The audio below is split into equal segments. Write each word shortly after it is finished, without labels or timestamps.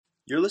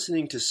You're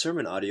listening to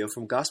sermon audio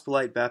from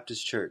Gospelite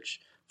Baptist Church.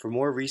 For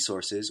more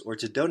resources or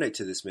to donate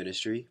to this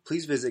ministry,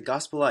 please visit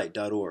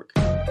gospelite.org.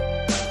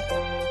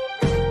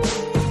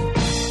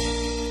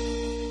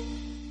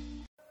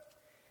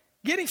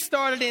 Getting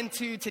started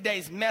into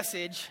today's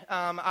message,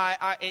 when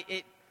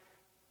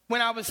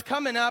I was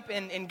coming up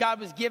and God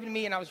was giving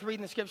me, and I was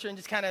reading the scripture and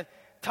just kind of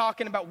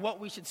talking about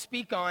what we should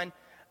speak on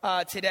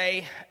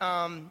today,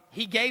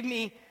 He gave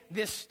me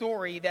this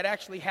story that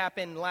actually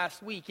happened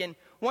last week. And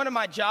one of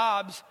my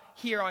jobs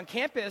here on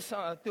campus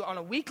on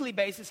a weekly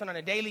basis and on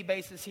a daily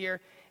basis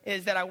here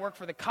is that I work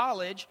for the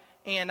college,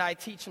 and I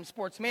teach some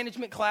sports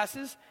management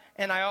classes,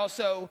 and I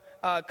also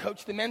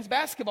coach the men's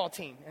basketball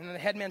team, and I'm the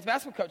head men's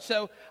basketball coach.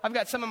 So I've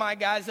got some of my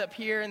guys up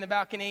here in the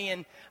balcony,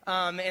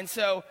 and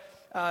so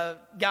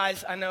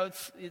guys, I know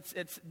it's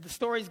the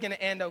story's going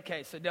to end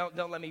okay, so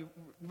don't let me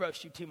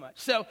roast you too much.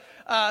 So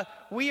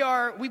we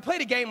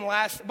played a game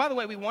by the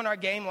way, we won our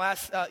game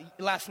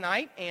last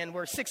night, and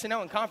we're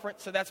 6-0 in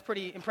conference, so that's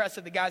pretty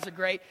impressive. The guys are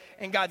great,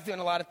 and God's doing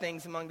a lot of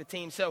things among the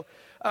team. So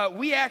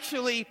we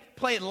actually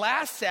played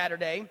last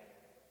Saturday,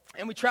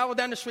 and we traveled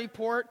down to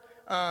Shreveport,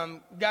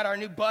 got our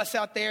new bus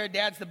out there.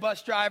 Dad's the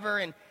bus driver,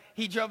 and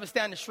he drove us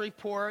down to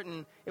Shreveport,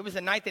 and it was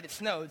a night that it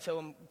snowed, so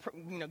I'm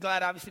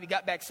glad obviously we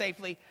got back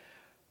safely.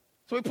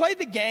 So we played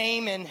the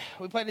game, and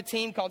we played a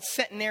team called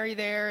Centenary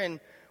there, and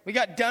we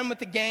got done with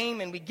the game,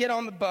 and we get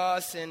on the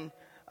bus, and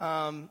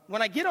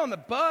when I get on the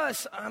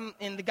bus,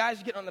 and the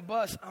guys get on the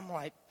bus, I'm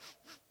like,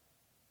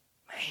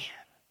 man,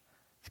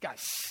 these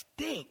guys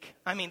stink.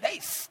 I mean, they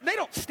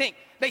don't stink.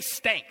 They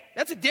stink.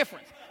 That's a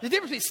difference. There's a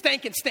difference between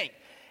stink and stink.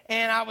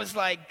 And I was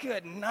like,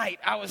 good night.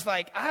 I was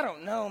like, I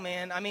don't know,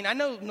 man. I mean, I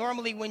know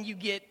normally when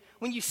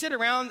you sit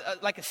around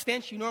like a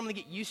stench, you normally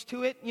get used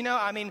to it,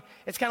 I mean,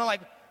 it's kind of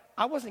like,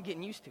 I wasn't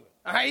getting used to it.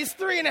 All right, it's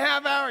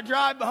 3.5 hour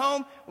drive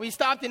home. We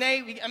stopped and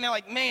ate.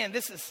 Like, man,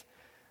 this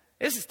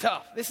is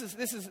tough. This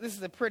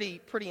is a pretty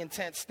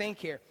intense stink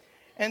here.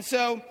 And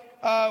so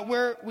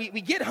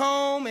we get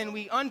home and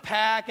we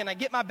unpack, and I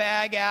get my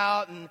bag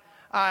out, and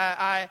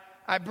I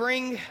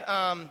bring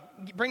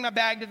my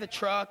bag to the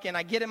truck, and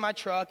I get in my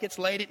truck. It's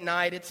late at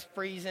night. It's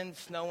freezing,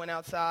 snowing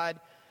outside.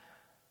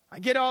 I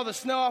get all the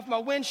snow off my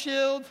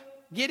windshield,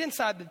 get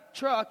inside the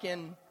truck,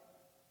 and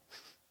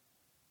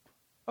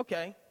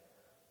okay.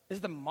 Is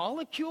the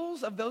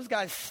molecules of those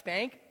guys'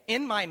 stank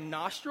in my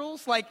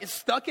nostrils? Like, it's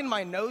stuck in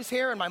my nose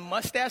hair and my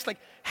mustache? Like,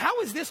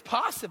 how is this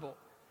possible?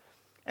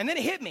 And then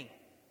it hit me.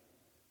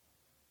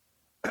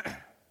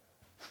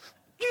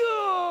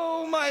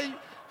 Oh, my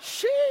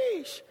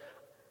sheesh.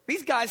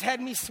 These guys had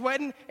me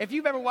sweating. If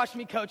you've ever watched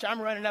me coach,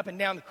 I'm running up and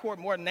down the court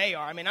more than they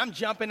are. I mean, I'm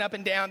jumping up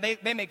and down.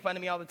 They make fun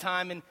of me all the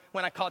time. And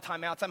when I call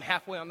timeouts, I'm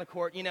halfway on the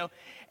court,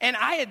 And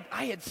I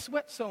had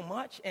sweat so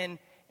much and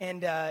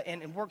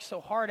worked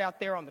so hard out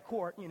there on the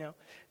court,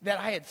 that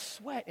I had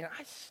sweat, and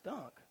I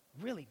stunk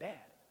really bad.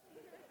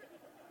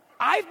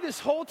 I've this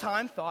whole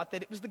time thought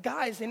that it was the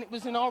guys, and it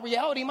was in all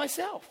reality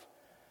myself.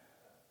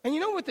 And you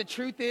know what the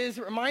truth is?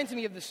 It reminds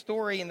me of the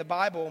story in the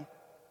Bible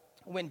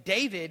when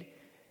David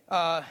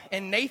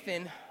and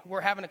Nathan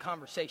were having a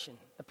conversation.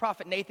 The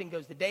prophet Nathan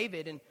goes to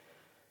David, and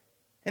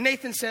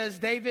Nathan says,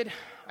 David,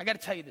 I got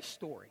to tell you this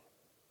story.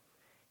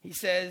 He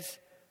says,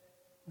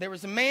 there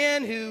was a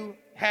man who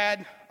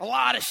had a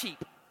lot of sheep.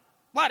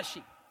 I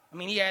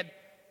mean, he had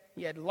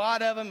a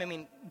lot of them. I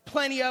mean,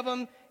 plenty of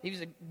them. He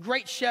was a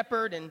great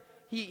shepherd, and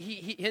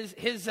he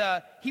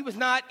was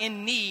not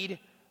in need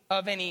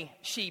of any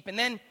sheep. And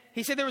then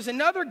he said there was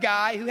another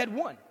guy who had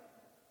one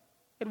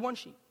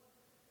sheep.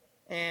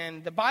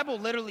 And the Bible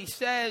literally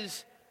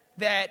says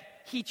that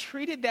he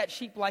treated that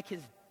sheep like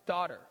his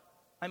daughter.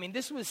 I mean,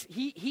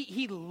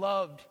 he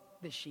loved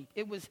the sheep.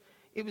 It was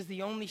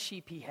the only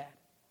sheep he had.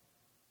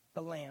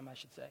 The lamb, I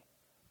should say.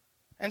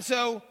 And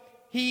so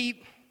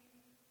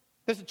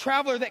there's a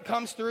traveler that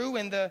comes through,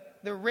 and the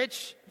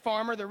rich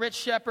farmer, the rich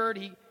shepherd,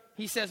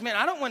 he says, man,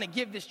 I don't want to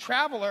give this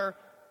traveler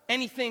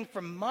anything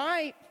from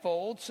my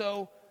fold,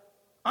 so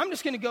I'm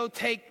just going to go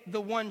take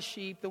the one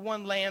sheep, the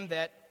one lamb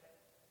that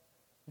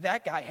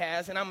guy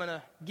has, and I'm going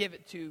to give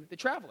it to the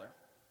traveler.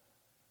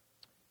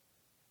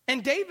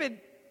 And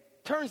David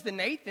turns to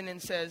Nathan and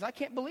says, I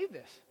can't believe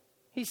this.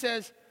 He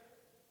says,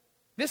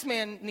 this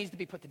man needs to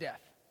be put to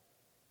death.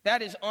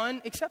 That is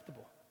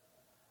unacceptable.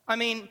 I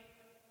mean,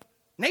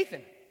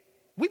 Nathan,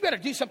 we've got to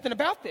do something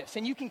about this.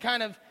 And you can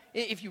kind of,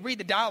 if you read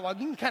the dialogue,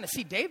 you can kind of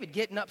see David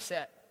getting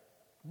upset.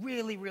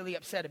 Really, really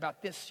upset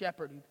about this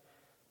shepherd who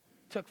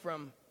took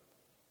from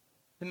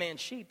the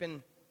man's sheep.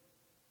 And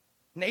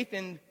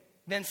Nathan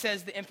then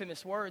says the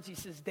infamous words. He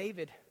says,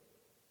 David,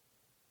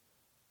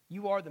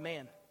 you are the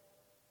man.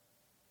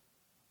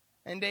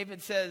 And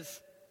David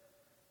says,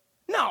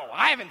 no,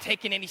 I haven't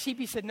taken any sheep.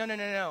 He said,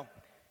 no.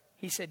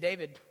 He said,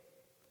 David,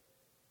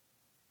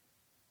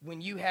 when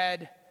you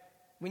had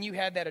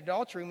that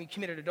adultery, when we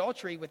committed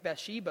adultery with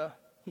Bathsheba,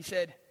 he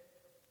said,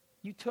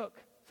 you took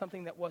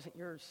something that wasn't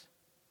yours.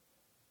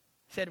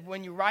 He said,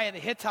 when Uriah the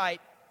Hittite,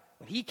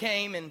 when he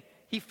came and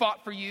he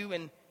fought for you,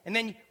 and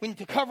then when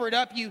to cover it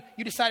up, you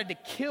decided to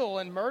kill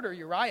and murder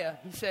Uriah.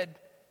 He said,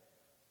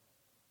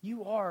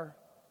 You are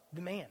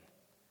the man.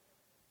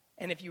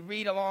 And if you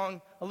read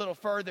along a little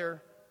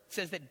further, it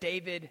says that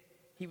David,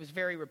 he was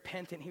very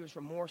repentant, he was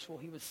remorseful,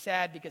 he was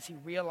sad because he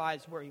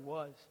realized where he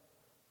was.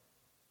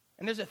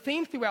 And there's a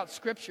theme throughout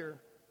Scripture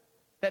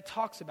that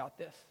talks about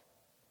this.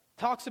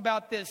 Talks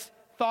about this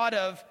thought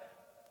of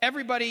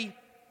everybody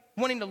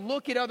wanting to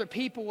look at other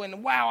people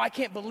and, wow, I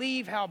can't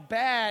believe how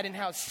bad and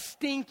how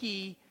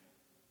stinky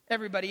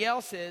everybody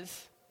else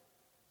is.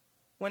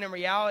 When in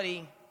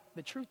reality,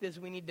 the truth is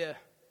we need to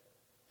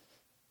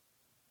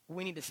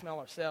smell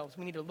ourselves.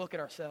 We need to look at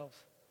ourselves.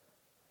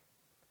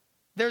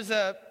 There's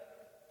a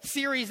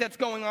series that's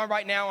going on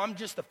right now. I'm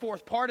just the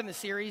fourth part in the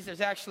series.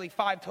 There's actually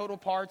 5 total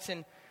parts.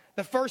 And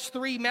the first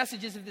 3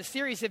 messages of the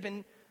series have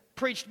been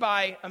preached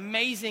by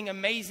amazing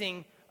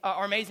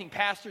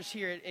pastors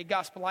here at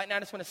Gospel Light. And I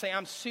just want to say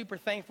I'm super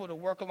thankful to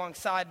work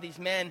alongside these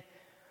men.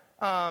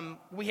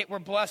 We're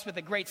blessed with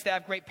a great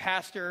staff, great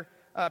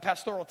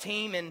pastoral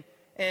team.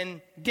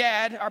 And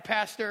Dad, our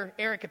pastor,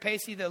 Eric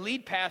Capacey, the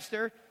lead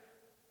pastor,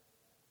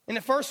 in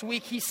the first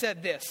week he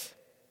said this: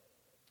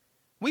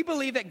 we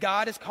believe that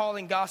God is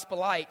calling Gospel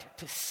Light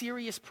to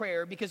serious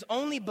prayer because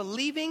only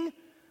believing,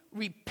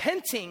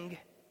 repenting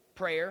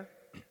prayer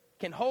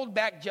can hold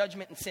back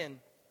judgment and sin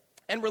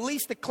and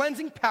release the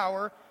cleansing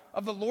power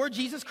of the Lord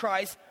Jesus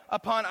Christ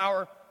upon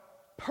our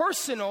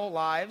personal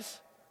lives,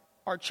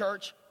 our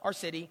church, our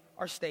city,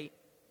 our state,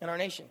 and our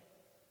nation.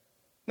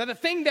 Now, the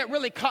thing that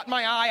really caught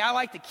my eye, I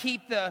like to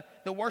keep the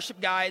worship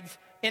guides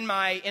in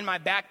my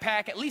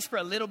backpack, at least for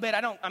a little bit.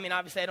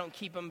 Obviously I don't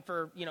keep them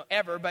for,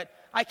 ever, but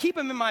I keep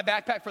them in my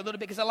backpack for a little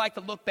bit because I like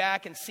to look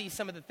back and see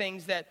some of the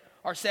things that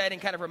are said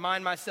and kind of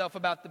remind myself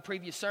about the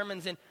previous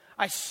sermons. And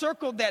I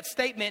circled that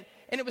statement,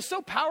 and it was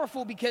so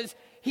powerful because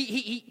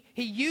he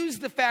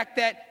used the fact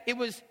that it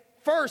was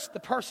first the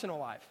personal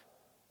life.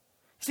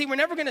 See, we're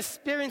never going to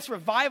experience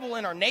revival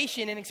in our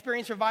nation and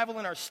experience revival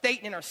in our state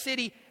and in our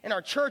city and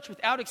our church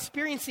without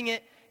experiencing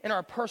it in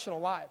our personal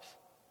lives.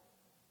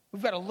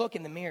 We've got to look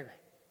in the mirror.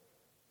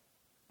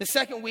 The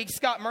second week,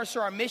 Scott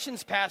Mercer, our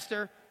missions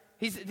pastor,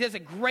 he does a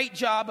great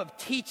job of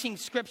teaching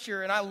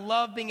Scripture, and I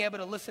love being able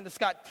to listen to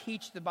Scott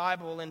teach the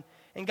Bible,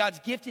 and God's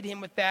gifted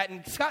him with that.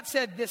 And Scott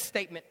said this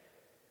statement.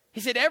 He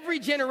said, every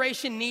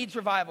generation needs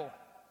revival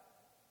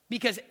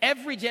because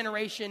every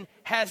generation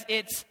has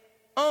its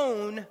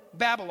own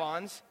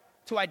Babylons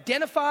to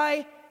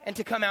identify and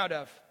to come out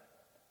of.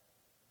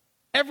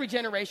 Every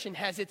generation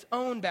has its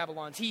own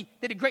Babylons. He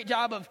did a great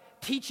job of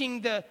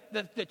teaching the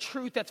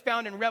truth that's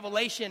found in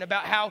Revelation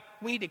about how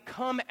we need to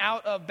come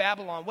out of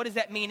Babylon. What does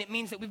that mean? It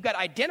means that we've got to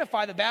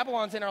identify the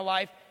Babylons in our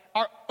life,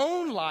 our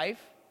own life,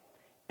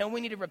 and we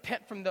need to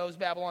repent from those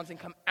Babylons and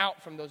come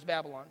out from those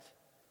Babylons.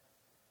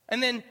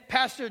 And then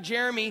Pastor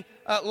Jeremy,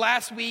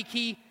 last week,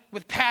 he,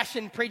 with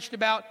passion, preached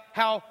about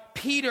how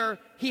Peter,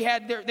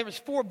 there was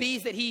 4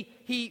 B's that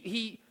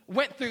he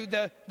went through.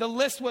 The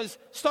list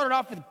started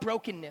off with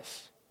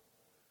brokenness.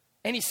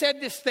 And he said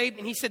this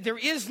statement, he said, there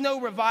is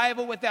no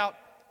revival without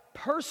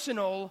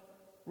personal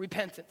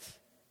repentance.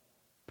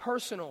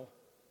 Personal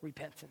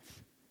repentance.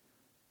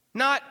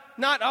 Not,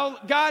 oh,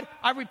 God,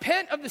 I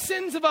repent of the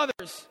sins of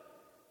others.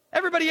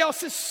 Everybody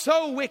else is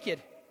so wicked.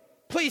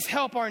 Please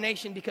help our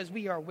nation because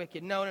we are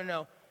wicked.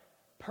 No.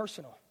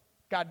 Personal.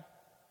 God,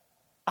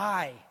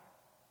 I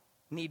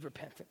need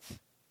repentance.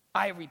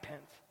 I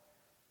repent.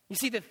 You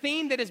see, the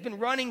theme that has been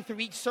running through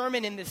each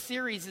sermon in this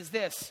series is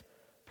this: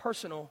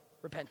 personal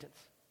repentance.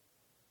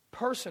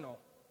 Personal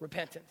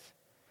repentance.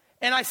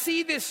 And I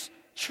see this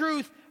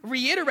truth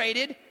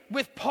reiterated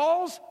with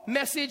Paul's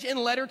message and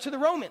letter to the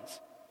Romans.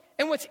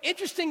 And what's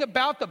interesting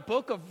about the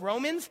book of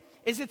Romans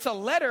is it's a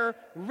letter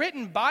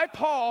written by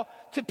Paul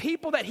to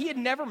people that he had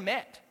never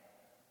met.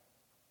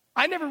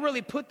 I never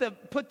really put the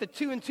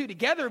 2 and 2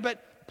 together,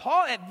 but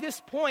Paul at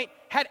this point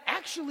had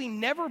actually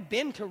never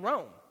been to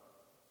Rome.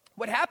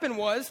 What happened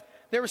was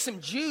there were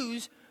some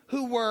Jews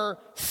who were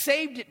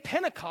saved at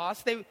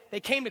Pentecost. They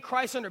came to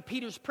Christ under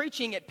Peter's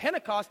preaching at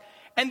Pentecost,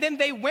 and then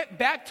they went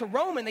back to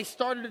Rome and they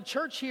started a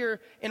church here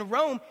in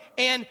Rome.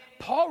 And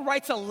Paul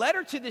writes a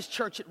letter to this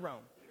church at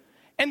Rome.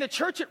 And the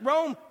church at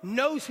Rome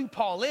knows who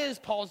Paul is.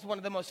 Paul's one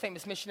of the most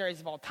famous missionaries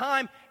of all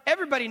time.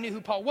 Everybody knew who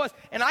Paul was.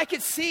 And I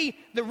could see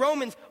the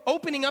Romans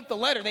opening up the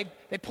letter.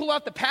 They pull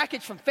out the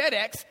package from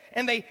FedEx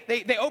and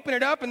they open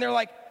it up and they're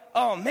like,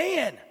 oh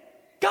man,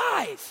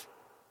 guys,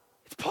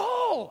 it's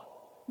Paul.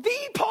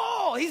 The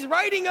Paul. He's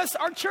writing us,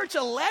 our church,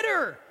 a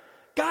letter.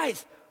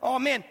 Guys, oh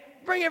man,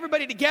 bring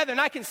everybody together.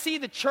 And I can see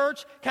the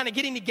church kind of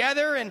getting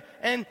together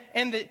and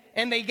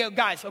they go,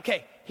 guys,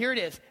 okay, here it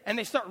is. And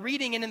they start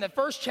reading. And in the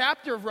first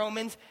chapter of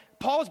Romans,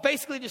 Paul's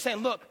basically just saying,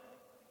 look,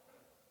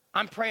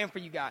 I'm praying for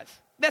you guys.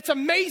 That's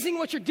amazing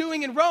what you're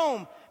doing in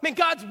Rome. Man,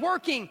 God's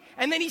working.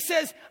 And then he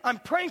says, I'm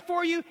praying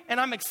for you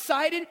and I'm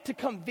excited to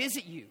come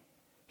visit you.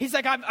 He's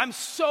like, I'm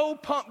so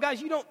pumped.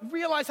 Guys, you don't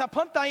realize how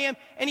pumped I am.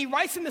 And he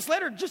writes in this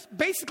letter just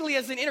basically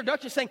as an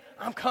introduction saying,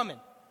 I'm coming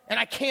and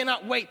I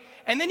cannot wait.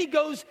 And then he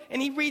goes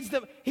and he reads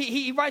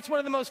he writes one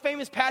of the most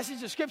famous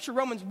passages of Scripture,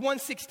 Romans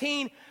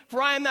 1:16,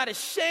 for I am not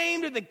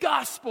ashamed of the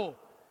gospel.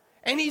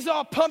 And he's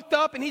all pumped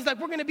up, and he's like,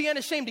 we're going to be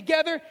unashamed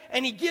together.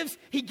 And he gives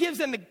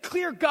them the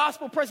clear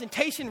gospel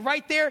presentation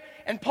right there.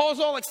 And Paul's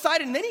all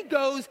excited. And then he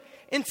goes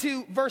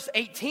into verse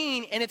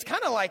 18, and it's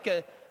kind of like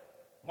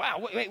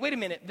wow, wait a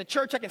minute. The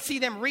church, I can see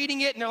them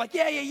reading it, and they're like,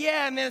 yeah.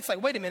 And then it's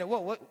like, wait a minute,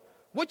 whoa,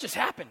 what just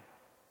happened?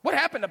 What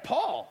happened to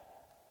Paul?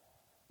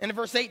 And in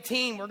verse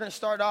 18, we're going to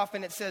start off,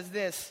 and it says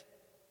this.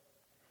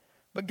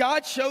 But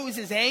God shows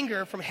his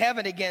anger from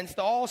heaven against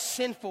all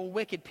sinful,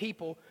 wicked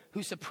people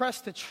who suppress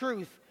the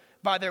truth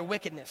by their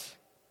wickedness.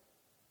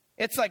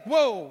 It's like,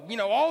 whoa,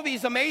 all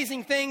these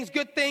amazing things,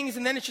 good things,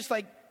 and then it's just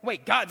like,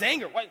 wait, God's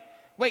anger.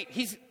 Wait,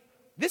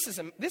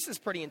 this is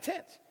pretty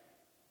intense.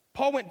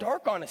 Paul went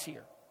dark on us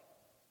here.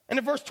 And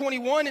in verse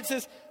 21, it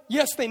says,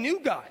 yes, they knew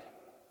God,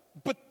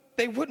 but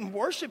they wouldn't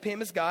worship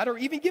him as God or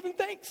even give him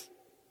thanks.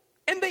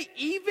 And they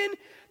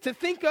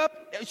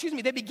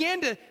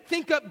began to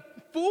think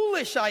up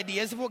foolish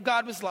ideas of what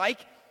God was like.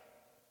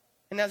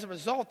 And as a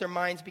result, their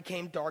minds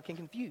became dark and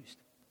confused.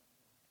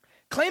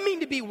 Claiming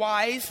to be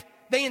wise,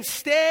 they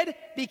instead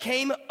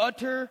became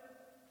utter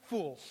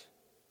fools.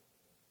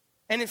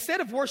 And instead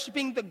of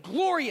worshiping the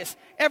glorious,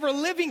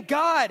 ever-living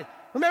God,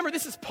 remember,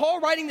 this is Paul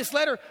writing this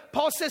letter.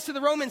 Paul says to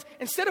the Romans,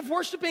 instead of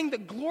worshiping the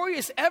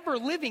glorious,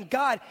 ever-living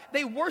God,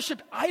 they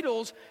worshiped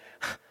idols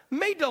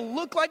made to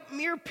look like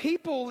mere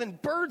people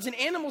and birds and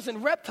animals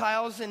and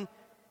reptiles. And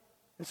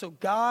so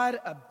God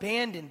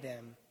abandoned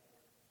them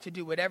to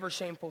do whatever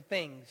shameful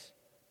things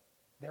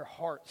their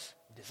hearts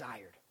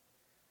desired.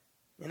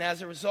 And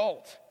as a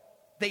result,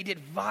 they did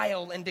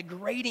vile and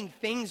degrading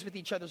things with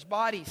each other's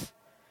bodies.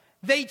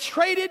 They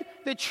traded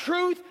the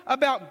truth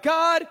about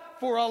God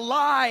for a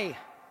lie.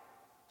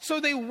 So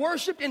they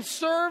worshiped and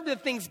served the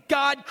things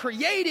God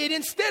created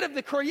instead of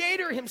the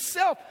Creator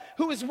himself,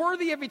 who is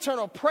worthy of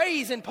eternal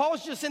praise. And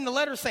Paul's just in the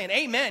letter saying,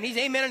 amen. He's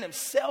amening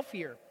himself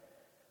here.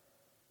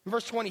 In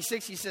verse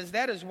 26, he says,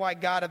 that is why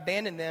God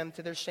abandoned them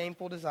to their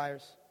shameful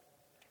desires.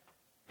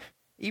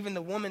 Even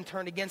the woman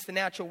turned against the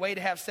natural way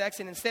to have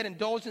sex and instead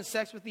indulged in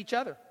sex with each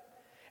other.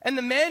 And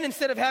the men,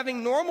 instead of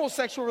having normal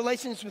sexual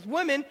relations with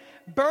women,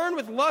 burned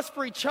with lust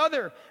for each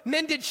other.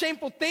 Men did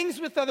shameful things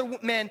with other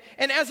men.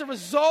 And as a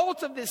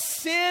result of this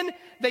sin,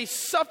 they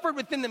suffered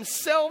within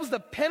themselves the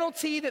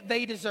penalty that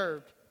they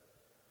deserved.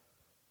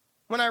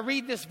 When I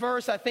read this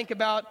verse, I think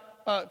about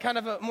kind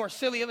of a more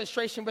silly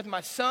illustration with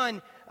my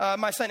son.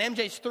 My son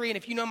MJ's 3, and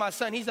if you know my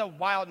son, he's a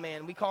wild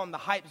man. We call him the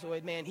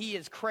Hypezoid, man. He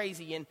is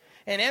crazy. And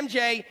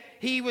MJ,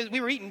 we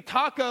were eating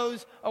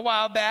tacos a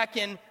while back,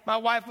 and my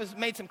wife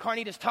made some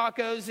carnitas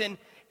tacos,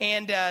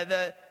 and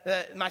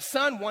my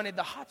son wanted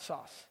the hot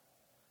sauce.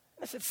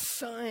 I said,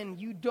 son,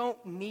 you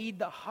don't need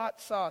the hot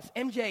sauce.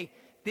 MJ,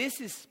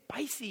 this is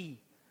spicy.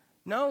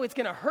 No, it's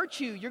going to hurt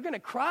you. You're going to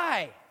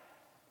cry.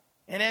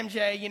 And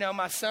MJ,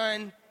 my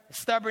son, as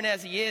stubborn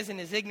as he is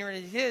and as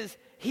ignorant as he is,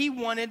 he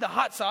wanted the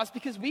hot sauce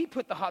because we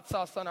put the hot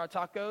sauce on our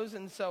tacos.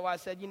 And so I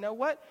said, you know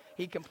what?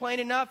 He complained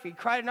enough. He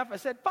cried enough. I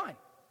said, fine.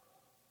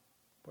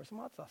 Pour some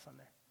hot sauce on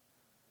there.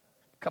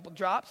 A couple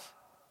drops.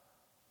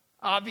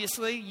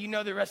 Obviously, you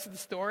know the rest of the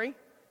story.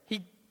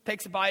 He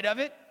takes a bite of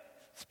it,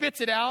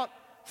 spits it out,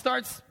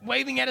 starts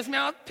waving at his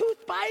mouth, too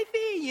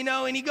spicy,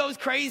 and he goes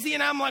crazy.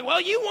 And I'm like, well,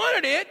 you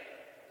wanted it.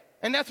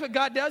 And that's what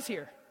God does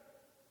here.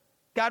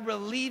 God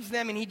relieves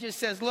them, and he just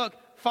says, look,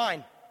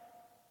 fine.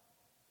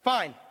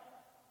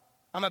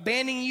 I'm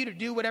abandoning you to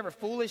do whatever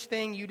foolish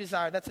thing you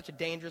desire. That's such a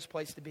dangerous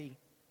place to be.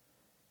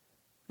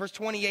 Verse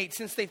 28,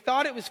 since they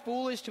thought it was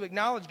foolish to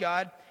acknowledge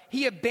God,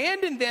 he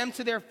abandoned them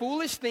to their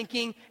foolish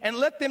thinking and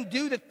let them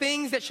do the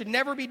things that should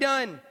never be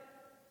done.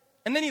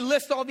 And then he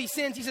lists all these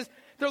sins. He says,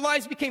 their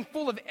lives became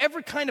full of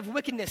every kind of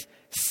wickedness,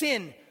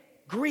 sin,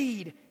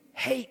 greed,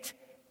 hate,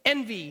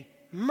 envy,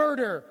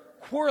 murder,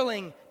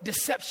 quarreling,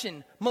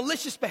 deception,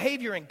 malicious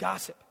behavior, and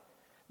gossip.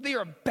 They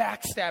are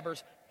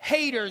backstabbers,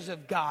 haters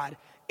of God,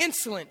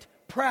 insolent,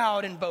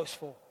 proud, and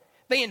boastful.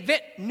 They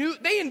invent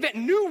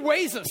new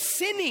ways of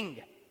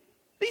sinning.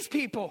 These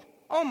people,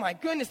 oh my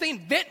goodness, they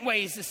invent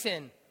ways to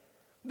sin.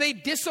 They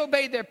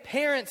disobey their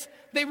parents.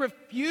 They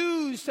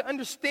refuse to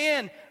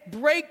understand,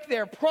 break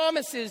their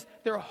promises.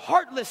 They're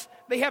heartless.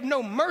 They have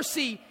no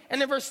mercy.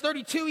 And in verse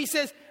 32, he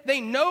says, they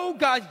know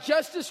God's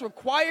justice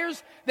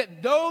requires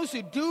that those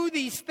who do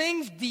these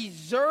things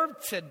deserve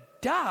to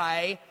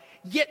die,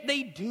 yet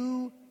they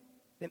do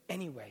them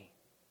anyway.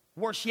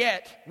 Worse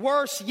yet,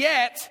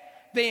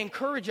 they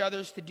encourage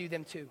others to do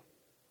them too.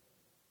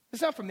 Does that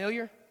sound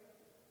familiar?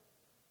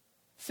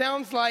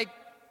 Sounds like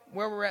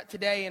where we're at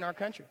today in our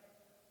country.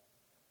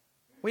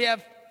 We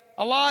have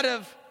a lot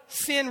of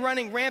sin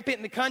running rampant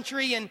in the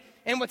country, and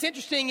what's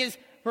interesting is,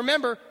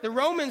 remember, the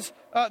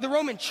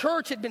Roman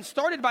church had been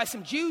started by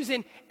some Jews,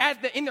 and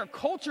in their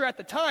culture at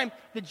the time,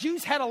 the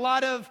Jews had a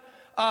lot of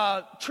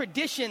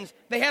traditions.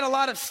 They had a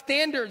lot of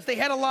standards. They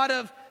had a lot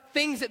of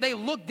things that they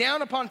looked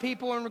down upon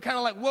people and were kind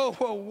of like,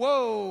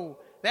 whoa,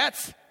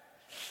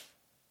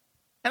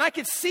 and I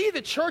could see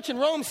the church in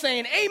Rome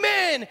saying,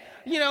 amen.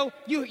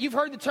 You've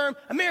heard the term,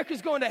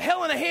 America's going to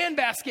hell in a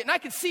handbasket. And I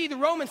could see the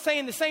Romans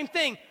saying the same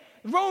thing.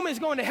 Rome is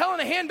going to hell in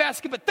a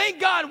handbasket, but thank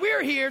God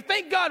we're here.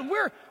 Thank God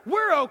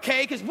we're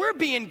okay because we're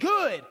being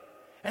good.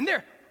 And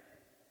they're,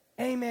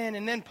 amen.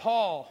 And then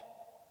Paul,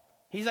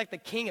 he's like the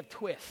king of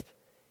twist.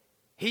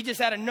 He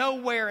just out of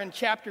nowhere in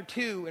chapter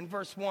 2 in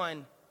verse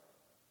 1,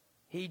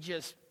 he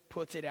just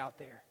puts it out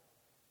there.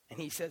 And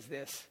he says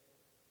this,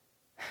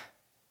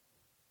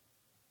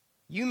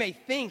 you may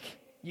think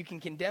you can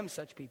condemn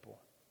such people,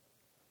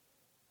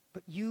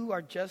 but you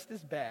are just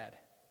as bad,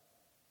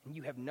 and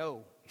you have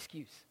no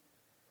excuse.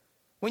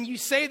 When you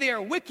say they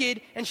are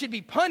wicked and should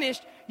be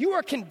punished, you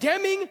are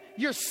condemning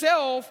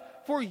yourself,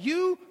 for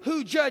you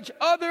who judge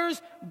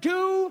others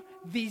do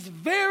these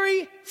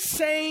very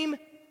same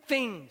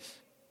things.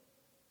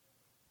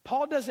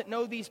 Paul doesn't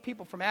know these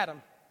people from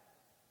Adam,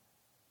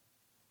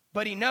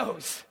 but he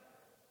knows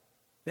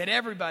that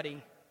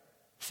everybody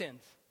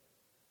sins.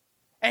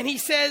 And he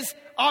says,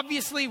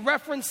 obviously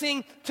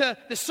referencing to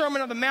the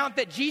Sermon on the Mount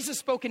that Jesus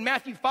spoke in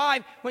Matthew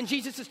 5 when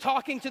Jesus is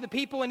talking to the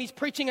people and he's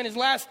preaching on his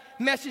last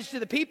message to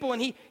the people.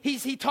 And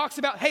he talks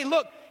about, hey,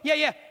 look,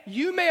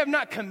 you may have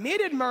not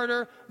committed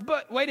murder,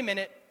 but wait a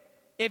minute.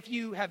 If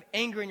you have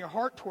anger in your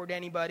heart toward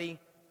anybody,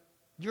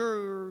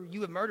 you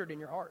have murdered in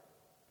your heart.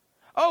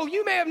 Oh,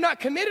 you may have not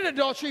committed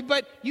adultery,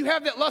 but you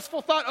have that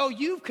lustful thought. Oh,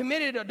 you've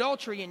committed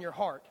adultery in your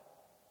heart.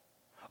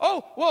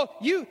 Oh, well,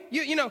 you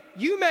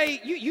may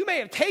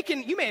have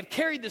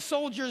carried the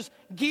soldier's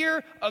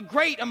gear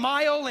a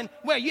mile, and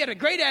well, you had a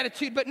great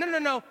attitude, but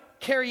no,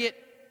 carry it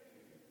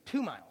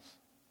 2 miles.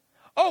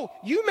 Oh,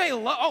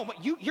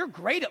 you're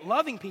great at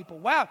loving people.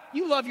 Wow,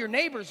 you love your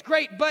neighbors,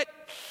 great, but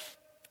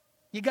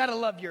you got to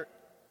love your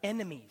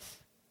enemies.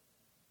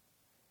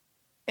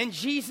 And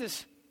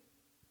Jesus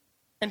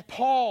and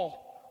Paul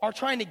are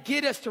trying to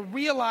get us to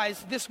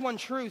realize this one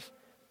truth,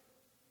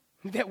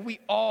 that we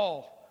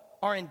all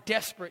are in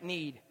desperate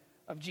need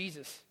of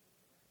Jesus.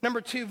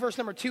 Verse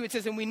number 2, it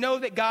says, and we know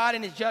that God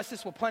in his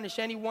justice will punish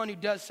anyone who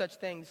does such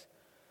things.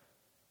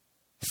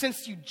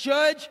 Since you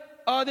judge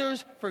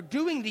others for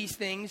doing these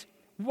things,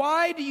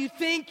 why do you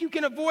think you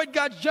can avoid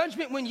God's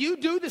judgment when you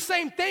do the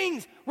same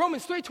things?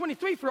 Romans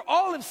 3:23, for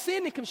all have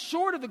sinned and come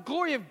short of the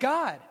glory of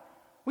God.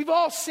 We've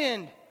all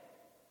sinned.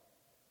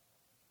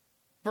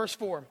 Verse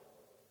 4,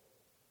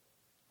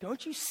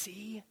 don't you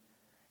see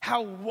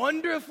how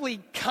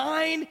wonderfully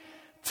kind,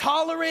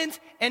 tolerant,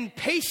 and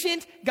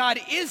patient God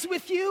is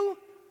with you?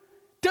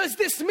 Does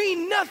this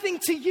mean nothing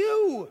to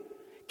you?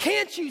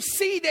 Can't you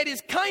see that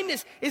his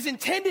kindness is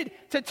intended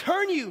to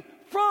turn you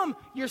from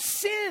your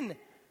sin?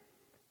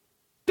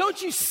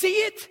 Don't you see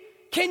it?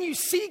 Can you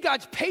see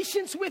God's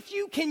patience with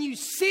you? Can you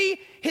see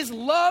his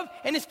love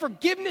and his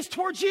forgiveness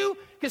towards you?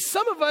 Because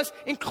some of us,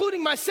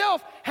 including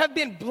myself, have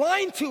been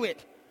blind to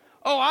it.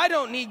 Oh, I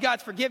don't need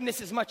God's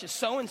forgiveness as much as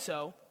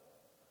so-and-so.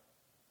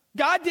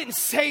 God didn't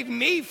save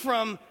me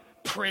from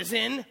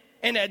prison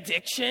and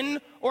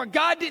addiction, or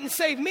God didn't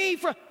save me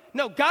from...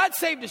 No, God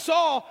saved us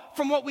all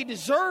from what we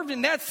deserved,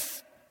 and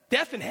that's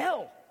death and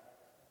hell.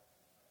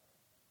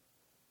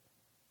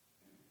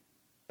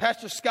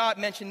 Pastor Scott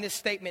mentioned this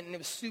statement, and it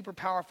was super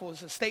powerful.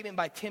 It's a statement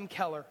by Tim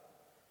Keller.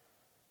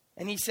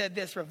 And he said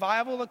this,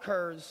 revival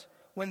occurs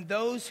when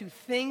those who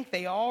think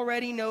they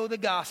already know the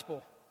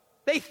gospel,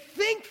 they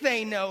think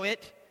they know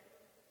it,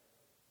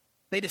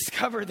 they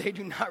discover they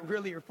do not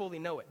really or fully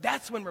know it.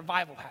 That's when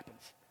revival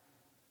happens.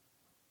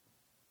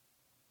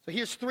 So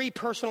here's 3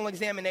 personal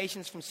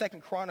examinations from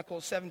 2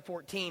 Chronicles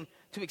 7:14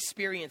 to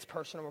experience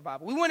personal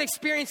revival. We want to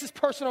experience this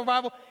personal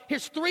revival.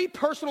 Here's 3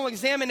 personal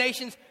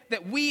examinations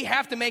that we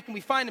have to make, and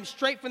we find them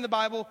straight from the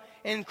Bible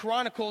in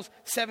Chronicles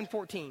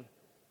 7:14.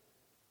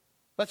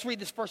 Let's read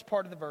this first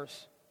part of the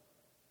verse.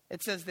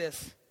 It says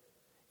this,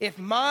 if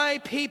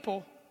my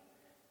people,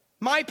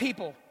 not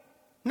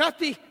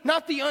the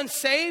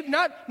unsaved,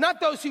 not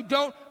those who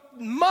don't,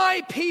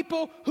 my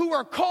people who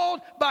are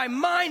called by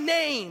my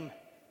name.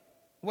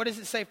 What does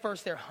it say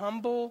first there?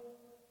 Humble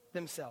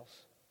themselves.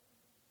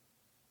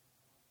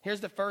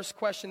 Here's the first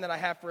question that I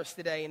have for us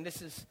today. And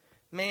this is,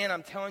 man,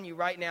 I'm telling you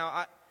right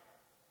now,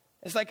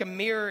 it's like a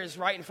mirror is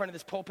right in front of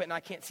this pulpit and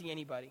I can't see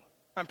anybody.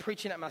 I'm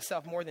preaching at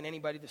myself more than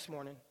anybody this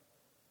morning.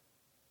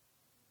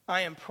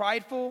 Am I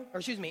prideful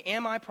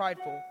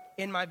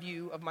in my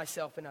view of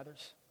myself and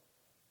others?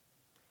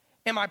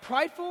 Am I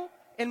prideful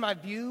in my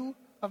view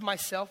of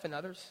myself and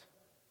others?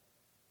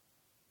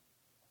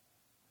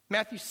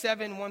 Matthew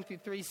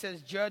 7:1-3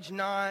 says, judge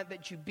not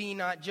that you be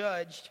not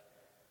judged.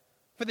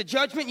 For the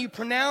judgment you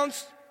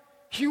pronounce,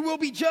 you will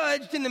be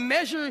judged, and the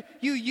measure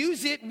you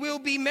use it will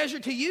be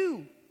measured to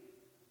you.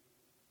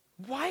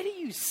 Why do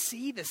you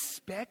see the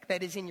speck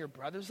that is in your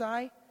brother's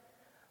eye,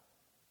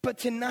 but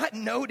to not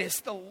notice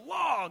the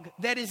log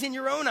that is in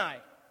your own eye?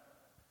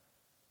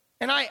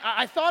 And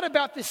I thought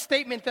about this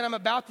statement that I'm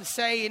about to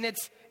say, and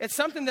it's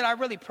something that I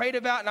really prayed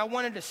about, and I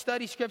wanted to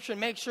study Scripture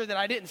and make sure that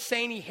I didn't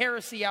say any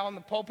heresy out on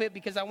the pulpit,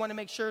 because I want to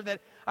make sure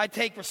that I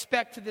take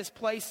respect to this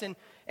place, and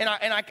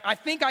I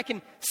think I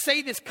can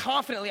say this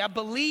confidently. I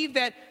believe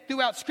that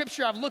throughout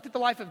Scripture I've looked at the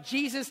life of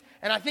Jesus,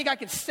 and I think I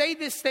can say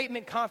this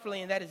statement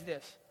confidently, and that is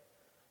this.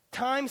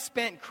 Time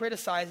spent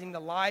criticizing the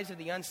lives of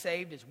the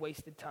unsaved is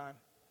wasted time.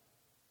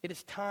 It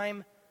is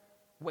time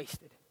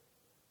wasted.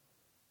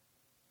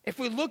 If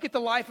we look at the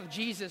life of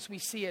Jesus, we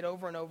see it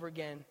over and over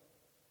again.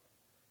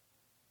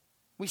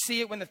 We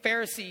see it when the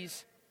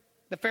Pharisees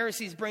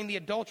bring the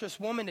adulterous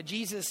woman to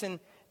Jesus, and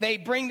they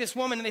bring this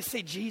woman and they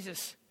say,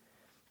 Jesus,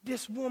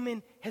 this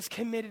woman has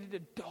committed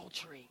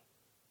adultery.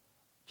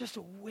 Just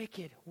a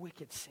wicked,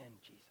 wicked sin,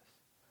 Jesus.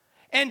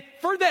 And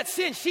for that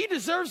sin, she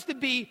deserves to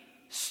be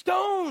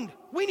stoned.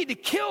 We need to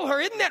kill her.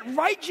 Isn't that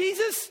right,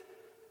 Jesus?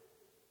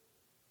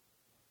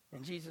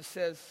 And Jesus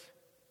says,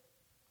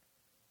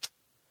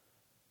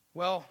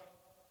 well,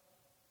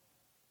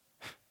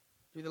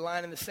 drew the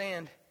line in the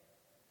sand.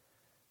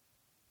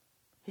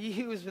 He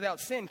who is without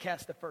sin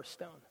cast the first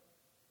stone.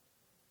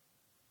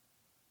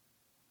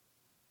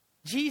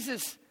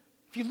 Jesus,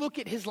 if you look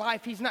at his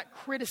life, he's not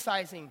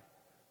criticizing.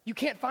 You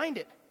can't find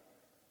it.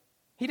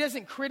 He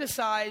doesn't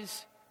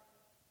criticize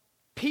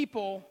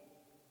people.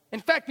 In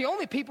fact, the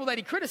only people that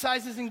he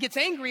criticizes and gets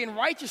angry and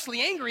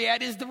righteously angry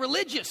at is the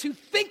religious who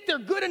think they're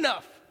good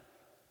enough.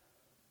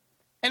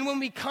 And when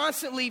we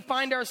constantly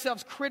find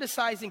ourselves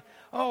criticizing,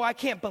 oh, I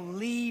can't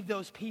believe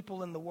those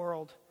people in the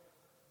world.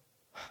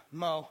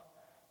 Mo,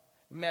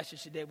 the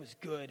message today was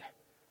good.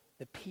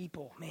 The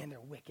people, man, they're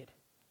wicked.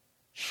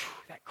 Whew,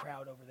 that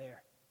crowd over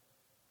there.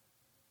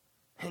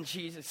 And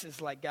Jesus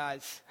is like,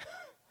 guys,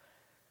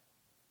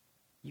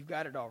 you've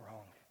got it all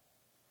wrong.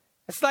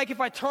 It's like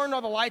if I turned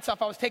all the lights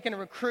off. I was taking a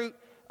recruit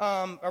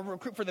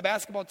for the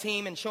basketball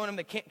team and showing him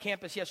the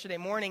campus yesterday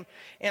morning.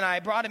 And I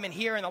brought him in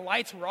here and the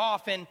lights were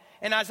off. And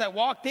as I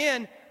walked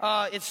in,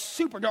 it's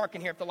super dark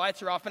in here if the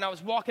lights are off. And I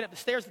was walking up the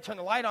stairs to turn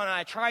the light on, and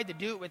I tried to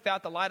do it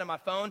without the light on my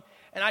phone.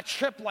 And I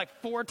tripped like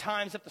 4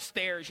 times up the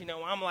stairs. You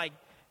know, I'm like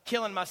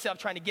killing myself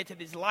trying to get to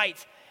these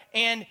lights.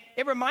 And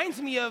it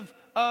reminds me of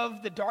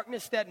the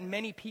darkness that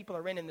many people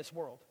are in this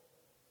world.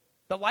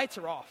 The lights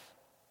are off.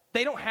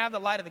 They don't have the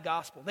light of the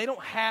gospel. They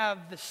don't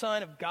have the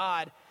Son of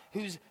God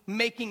who's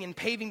making and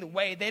paving the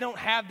way. They don't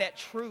have that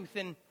truth.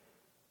 And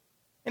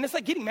it's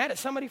like getting mad at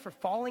somebody for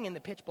falling in the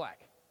pitch black.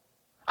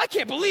 I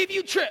can't believe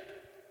you tripped.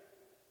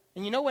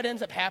 And you know what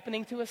ends up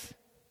happening to us?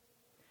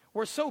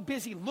 We're so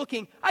busy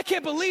looking, I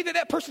can't believe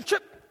that person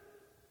tripped.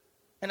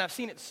 And I've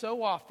seen it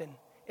so often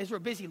as we're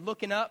busy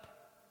looking up.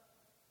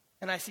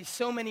 And I see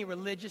so many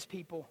religious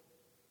people.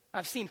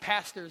 I've seen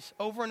pastors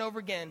over and over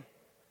again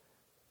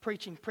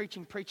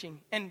preaching.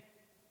 And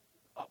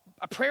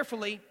I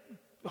prayerfully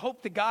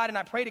hope to God and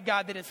I pray to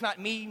God that it's not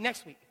me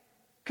next week.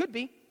 Could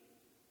be.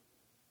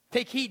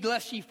 Take heed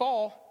lest ye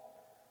fall.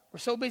 We're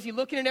so busy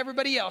looking at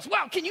everybody else.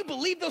 Wow, can you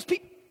believe those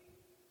people?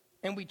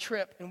 And we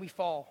trip and we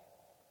fall.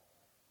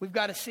 We've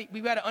got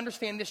to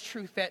understand this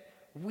truth that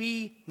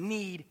we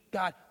need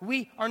God.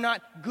 We are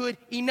not good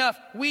enough.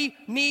 We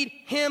need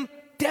him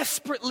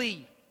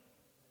desperately.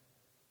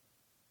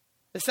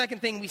 The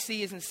second thing we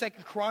see is in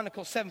 2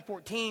 Chronicles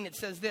 7:14. It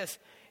says this,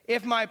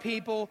 if my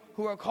people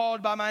who are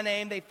called by my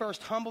name, they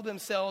first humble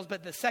themselves.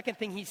 But the second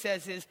thing he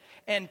says is,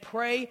 and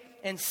pray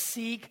and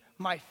seek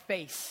my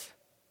face.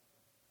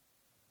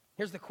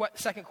 Here's the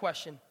second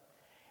question.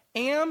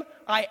 Am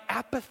I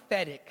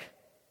apathetic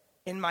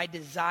in my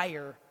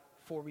desire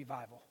for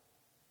revival?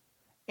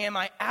 Am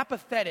I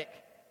apathetic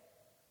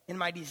in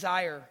my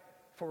desire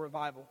for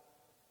revival?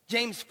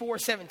 James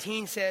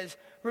 4:17 says,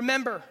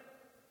 remember,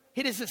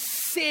 it is a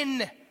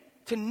sin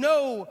to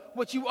know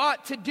what you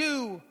ought to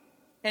do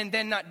and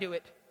then not do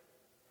it.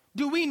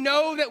 Do we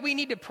know that we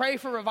need to pray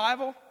for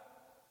revival?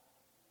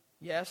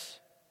 Yes.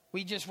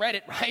 We just read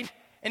it, right?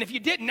 And if you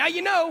didn't, now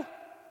you know.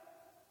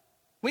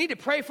 We need to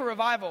pray for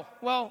revival.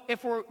 Well,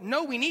 if we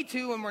know we need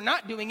to and we're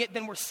not doing it,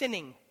 then we're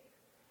sinning.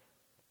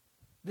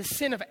 The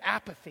sin of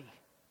apathy.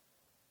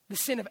 The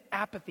sin of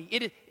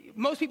apathy.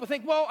 Most people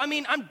think, well, I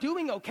mean, I'm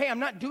doing okay. I'm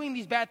not doing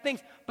these bad things.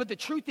 But the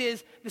truth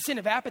is, the sin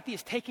of apathy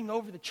is taking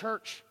over the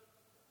church.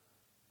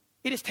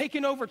 It is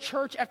taking over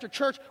church after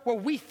church where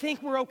we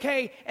think we're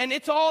okay. And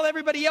it's all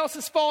everybody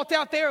else's fault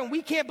out there and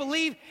we can't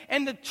believe.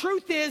 And the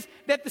truth is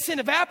that the sin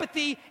of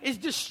apathy is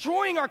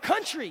destroying our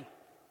country.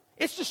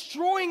 It's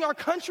destroying our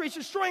country. It's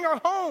destroying our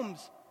homes.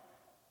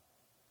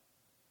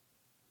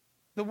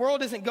 The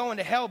world isn't going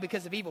to hell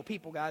because of evil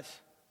people, guys.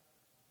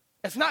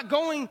 It's not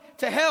going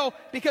to hell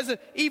because of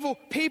evil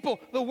people.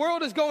 The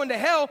world is going to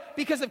hell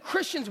because of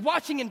Christians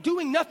watching and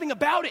doing nothing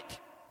about it.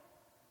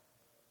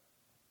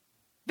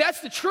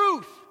 That's the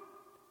truth.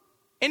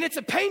 And it's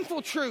a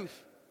painful truth.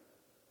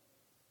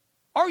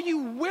 Are you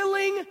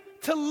willing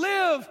to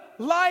live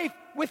life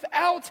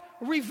without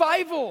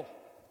revival?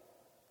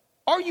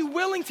 Are you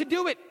willing to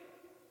do it?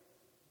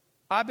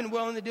 I've been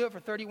willing to do it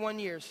for 31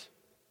 years.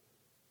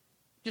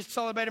 Just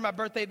celebrated my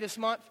birthday this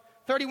month.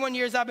 31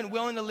 years I've been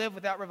willing to live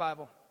without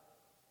revival.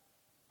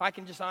 I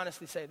can just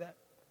honestly say that.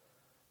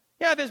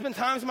 Yeah, there's been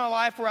times in my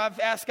life where I've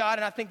asked God,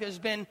 and I think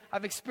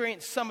I've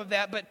experienced some of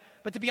that. But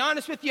to be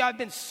honest with you, I've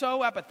been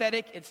so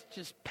apathetic, it's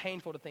just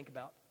painful to think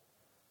about.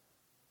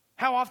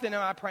 How often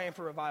am I praying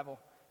for revival?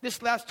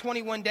 This last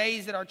 21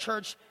 days that our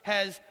church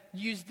has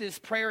used this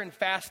prayer and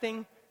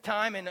fasting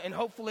time, and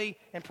hopefully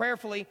and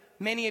prayerfully,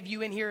 many of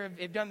you in here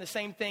have done the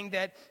same thing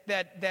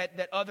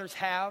that others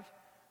have.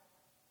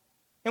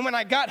 And when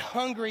I got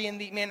hungry,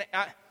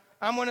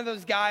 I'm one of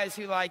those guys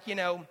who my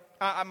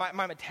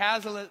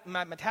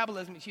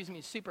metabolism,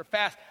 is super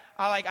fast.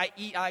 I like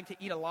to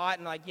eat a lot,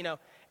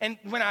 and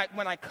when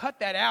I cut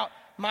that out,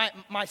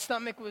 my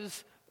stomach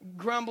was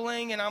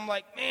grumbling, and I'm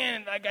like,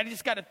 man,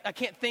 I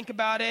can't think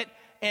about it.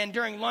 And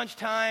during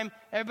lunchtime,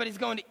 everybody's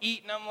going to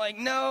eat, and I'm like,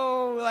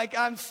 no,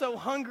 I'm so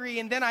hungry.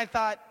 And then I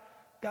thought,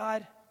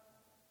 God,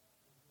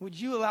 would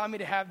you allow me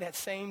to have that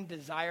same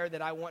desire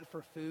that I want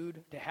for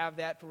food, to have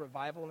that for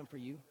revival and for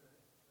you?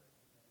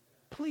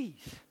 Please.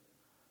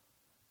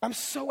 I'm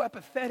so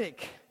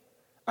apathetic.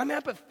 I'm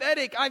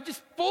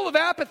just full of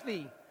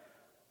apathy.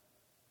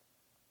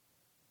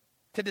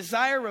 To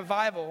desire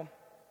revival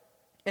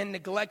and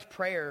neglect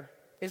prayer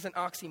is an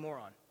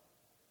oxymoron.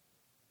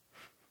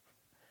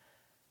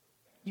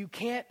 You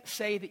can't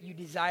say that you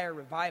desire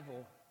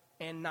revival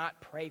and not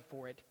pray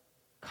for it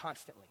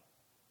constantly.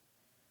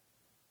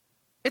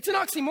 It's an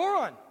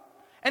oxymoron.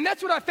 And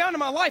that's what I found in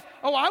my life.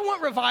 Oh, I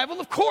want revival,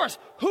 of course.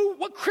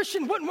 What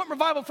Christian wouldn't want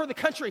revival for the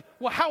country?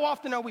 Well, how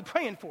often are we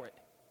praying for it?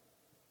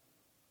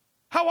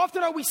 How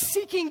often are we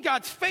seeking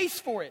God's face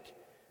for it?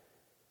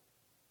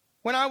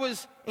 When I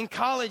was in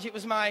college, it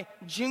was my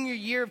junior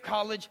year of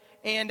college,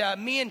 and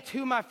me and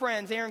two of my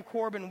friends, Aaron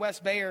Corbin and Wes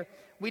Bayer,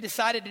 we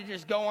decided to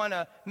just go on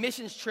a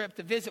missions trip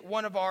to visit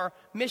one of our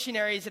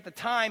missionaries at the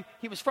time.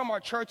 He was from our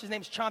church. His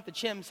name's Chantha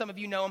Chim. Some of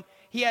you know him.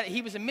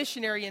 He was a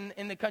missionary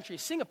in the country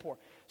of Singapore.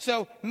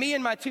 So me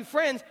and my two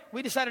friends,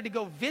 we decided to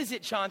go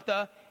visit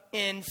Chantha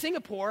in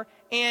Singapore,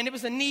 and it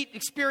was a neat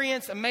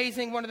experience,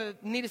 amazing, one of the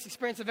neatest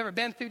experiences I've ever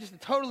been through, just a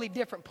totally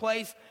different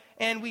place,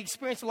 and we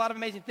experienced a lot of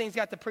amazing things,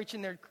 got to preach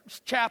in their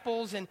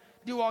chapels and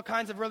do all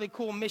kinds of really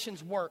cool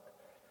missions work.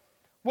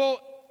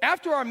 Well,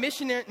 after our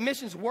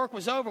missions work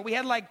was over, we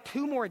had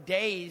 2 more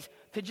days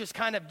to just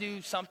kind of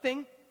do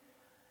something,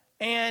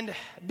 and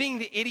being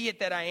the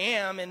idiot that I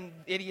am, and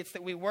idiots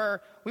that we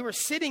were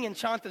sitting in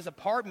Chantha's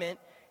apartment,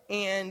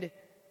 and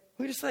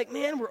we were just like,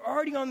 man, we're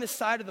already on this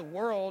side of the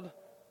world.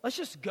 Let's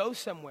just go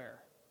somewhere.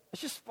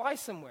 Let's just fly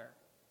somewhere.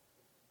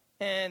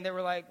 And they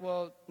were like,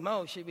 well,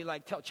 Mo, should we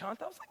tell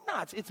Chantha? I was like,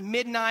 nah, it's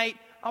midnight.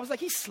 I was like,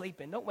 he's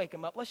sleeping. Don't wake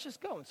him up. Let's just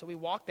go. And so we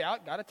walked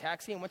out, got a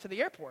taxi, and went to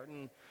the airport.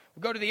 And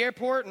we go to the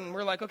airport, and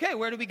we're like, okay,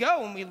 where do we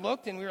go? And we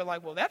looked, and we were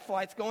like, well, that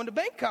flight's going to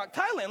Bangkok,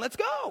 Thailand. Let's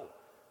go.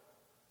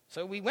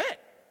 So we went.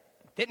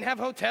 Didn't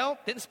have a hotel.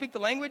 Didn't speak the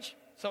language.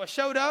 So I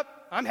showed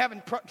up. I'm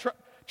having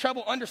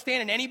trouble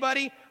understanding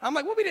anybody. I'm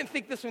like, well, we didn't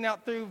think this one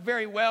out through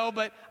very well,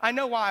 but I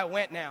know why I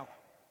went now.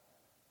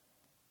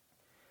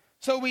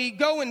 So we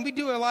go and we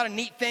do a lot of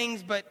neat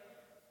things, but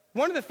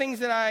one of the things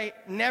that I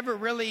never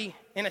really,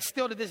 and I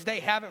still to this day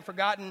haven't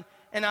forgotten,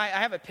 and I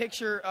have a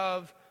picture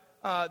of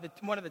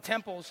one of the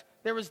temples.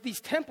 There was these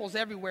temples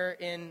everywhere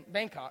in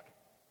Bangkok.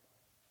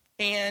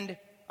 And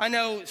I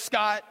know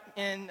Scott,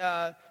 and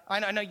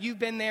I know you've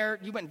been there.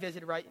 You went and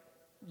visited, right?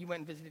 You went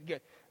and visited,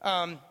 good.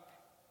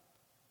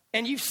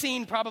 And you've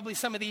seen probably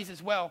some of these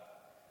as well.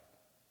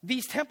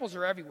 These temples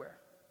are everywhere.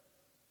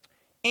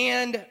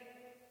 And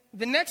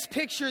the next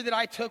picture that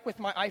I took with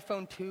my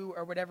iPhone 2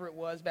 or whatever it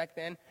was back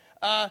then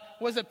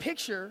was a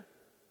picture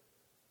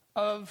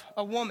of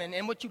a woman.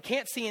 And what you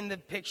can't see in the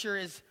picture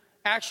is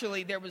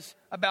actually there was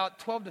about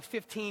 12 to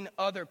 15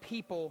 other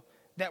people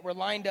that were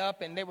lined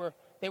up, and they were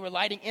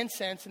lighting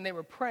incense, and they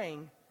were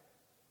praying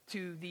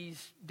to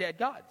these dead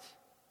gods.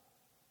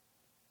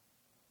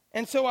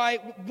 And so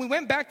we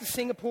went back to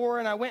Singapore,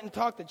 and I went and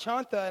talked to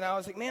Chantha, and I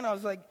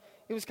was like,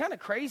 it was kind of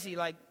crazy.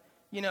 I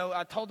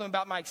told them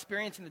about my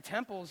experience in the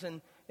temples,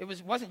 and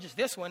it wasn't just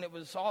this one, it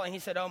was all, and he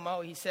said, oh,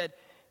 Mo, he said,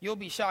 you'll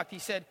be shocked. He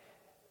said,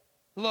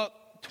 look,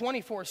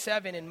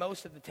 24/7 in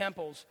most of the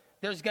temples,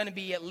 there's going to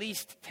be at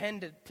least 10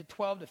 to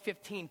 12 to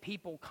 15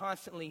 people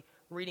constantly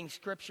reading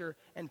scripture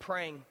and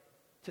praying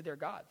to their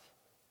gods.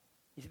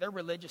 He said, they're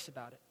religious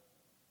about it.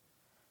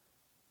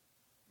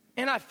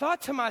 And I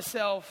thought to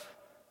myself,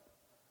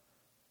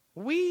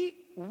 we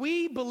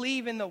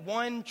believe in the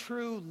one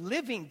true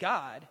living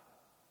God,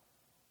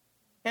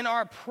 and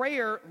our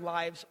prayer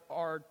lives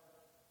are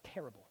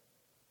terrible.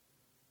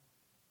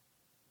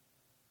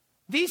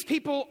 These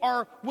people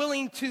are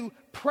willing to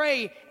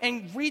pray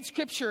and read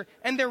scripture,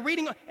 and they're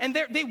reading, and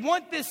they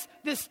want this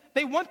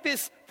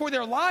for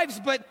their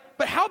lives. But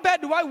how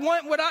bad do I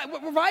want what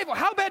revival?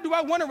 How bad do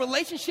I want a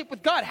relationship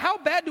with God? How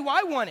bad do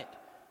I want it?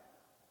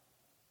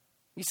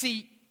 You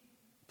see,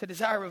 to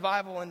desire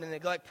revival and to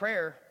neglect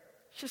prayer,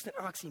 it's just an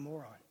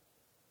oxymoron.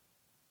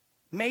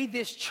 May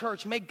this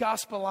church, may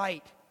Gospel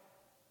Light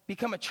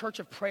become a church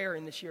of prayer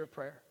in this year of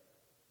prayer.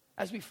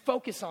 As we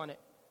focus on it,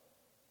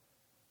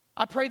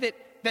 I pray that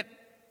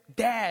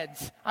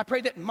dads, I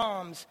pray that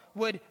moms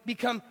would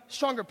become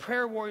stronger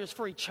prayer warriors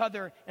for each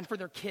other and for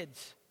their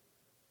kids.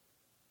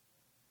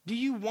 Do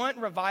you want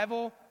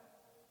revival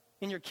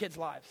in your kids'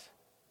 lives?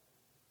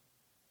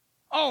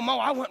 Oh, Mo,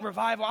 I want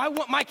revival. I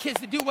want my kids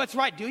to do what's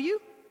right. Do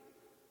you?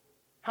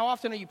 How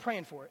often are you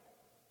praying for it?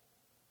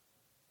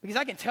 Because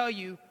I can tell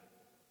you,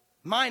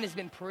 Mine has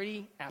been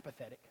pretty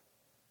apathetic.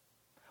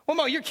 Well,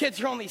 Mo, your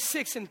kids are only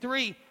 6 and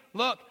 3.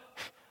 Look,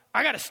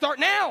 I got to start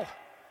now.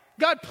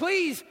 God,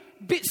 please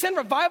send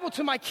revival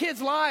to my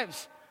kids'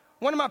 lives.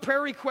 One of my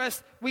prayer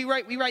requests, we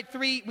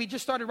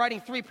just started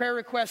writing 3 prayer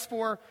requests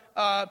for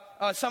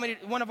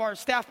one of our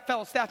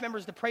fellow staff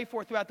members to pray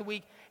for throughout the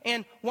week.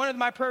 And one of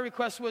my prayer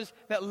requests was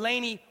that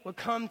Lainey would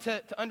come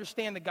to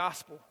understand the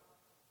gospel.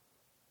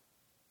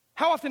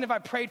 How often have I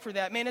prayed for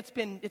that? Man, it's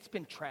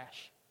been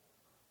trash.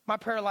 My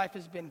prayer life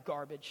has been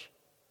garbage.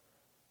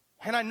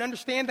 And I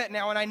understand that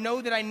now, and I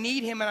know that I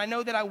need him, and I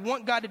know that I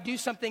want God to do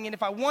something, and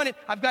if I want it,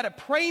 I've got to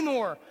pray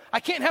more. I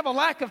can't have a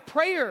lack of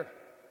prayer.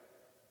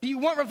 Do you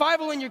want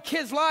revival in your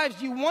kids' lives?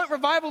 Do you want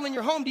revival in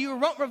your home? Do you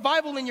want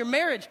revival in your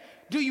marriage?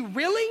 Do you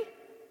really?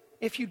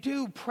 If you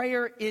do,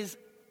 prayer is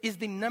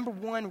the number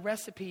one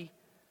recipe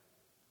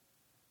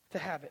to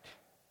have it.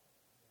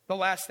 The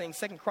last thing,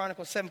 2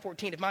 Chronicles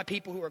 7:14, if my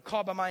people who are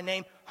called by my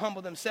name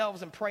humble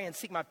themselves and pray and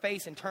seek my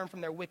face and turn from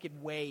their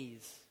wicked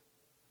ways.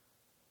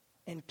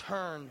 And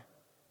turn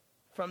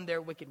from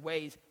their wicked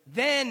ways.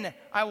 Then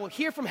I will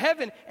hear from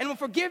heaven and will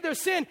forgive their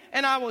sin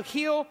and I will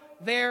heal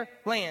their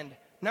land.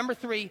 Number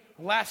 3,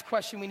 last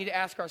question we need to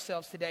ask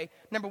ourselves today.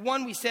 Number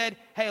 1, we said,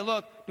 hey,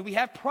 look, do we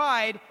have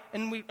pride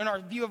in our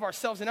view of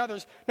ourselves and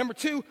others? Number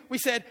 2, we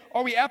said,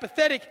 are we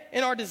apathetic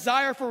in our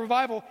desire for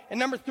revival? And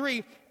number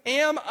 3,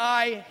 am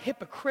I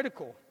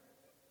hypocritical?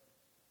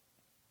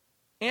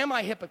 Am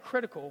I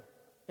hypocritical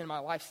in my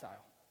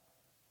lifestyle?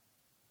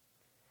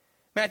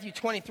 Matthew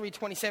 23,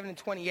 27, and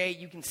 28,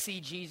 you can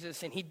see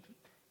Jesus, and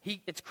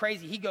he it's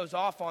crazy. He goes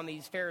off on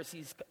these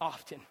Pharisees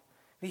often,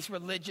 these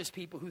religious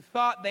people who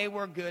thought they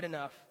were good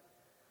enough.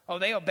 Oh,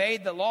 they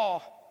obeyed the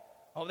law.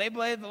 Oh, they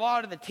obeyed the law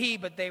to the T,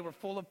 but they were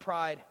full of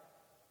pride.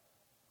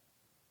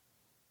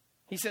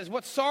 He says,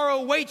 what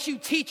sorrow awaits you,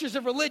 teachers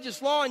of religious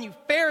law, and you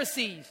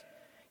Pharisees,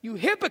 you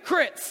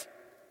hypocrites.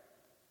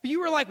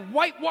 You were like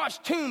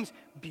whitewashed tombs,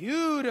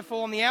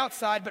 beautiful on the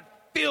outside, but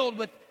filled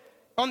with,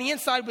 on the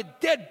inside with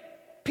dead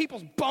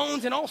people's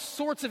bones and all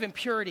sorts of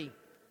impurity.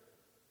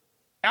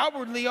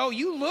 Outwardly, oh,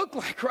 you look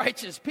like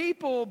righteous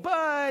people,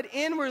 but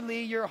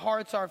inwardly your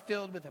hearts are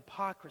filled with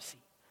hypocrisy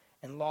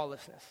and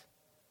lawlessness.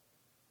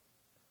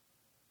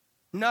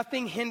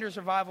 Nothing hinders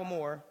revival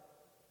more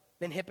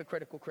than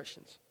hypocritical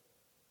Christians.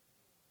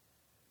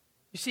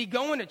 You see,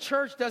 going to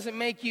church doesn't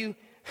make you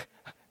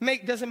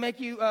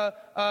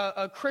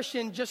a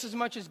Christian just as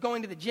much as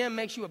going to the gym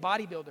makes you a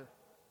bodybuilder.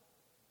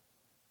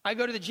 I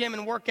go to the gym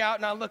and work out,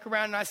 and I look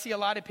around and I see a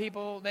lot of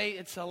people.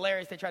 It's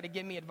hilarious. They try to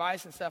give me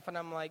advice and stuff, and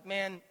I'm like,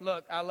 man,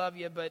 look, I love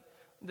you, but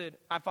dude,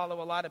 I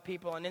follow a lot of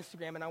people on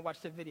Instagram, and I watch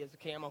their videos.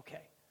 Okay, I'm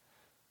okay.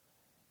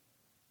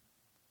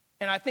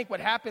 And I think what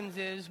happens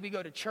is we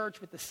go to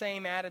church with the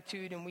same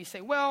attitude, and we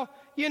say, well,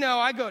 you know,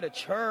 I go to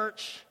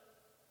church.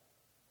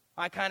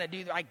 I kind of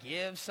do. I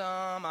give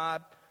some.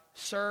 I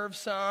serve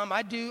some.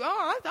 I do.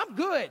 Oh, I'm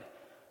good.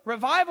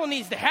 Revival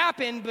needs to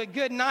happen, but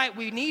good night.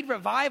 We need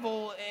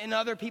revival in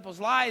other people's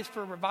lives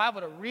for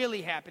revival to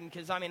really happen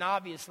because, I mean,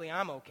 obviously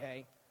I'm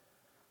okay.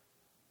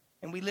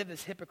 And we live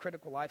this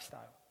hypocritical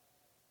lifestyle.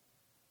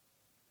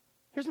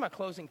 Here's my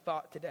closing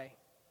thought today.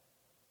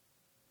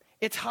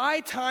 It's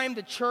high time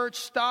the church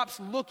stops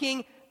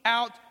looking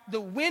out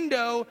the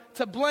window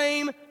to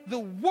blame the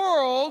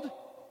world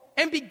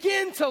and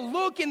begin to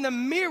look in the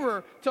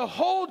mirror to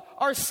hold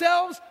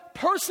ourselves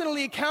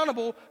personally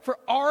accountable for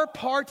our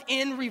part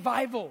in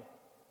revival.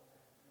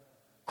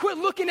 Quit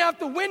looking out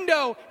the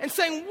window and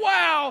saying,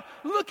 wow,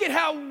 look at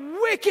how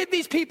wicked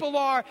these people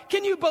are.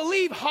 Can you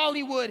believe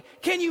Hollywood?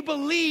 Can you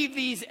believe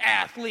these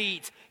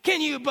athletes? Can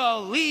you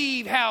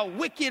believe how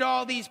wicked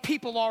all these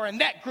people are in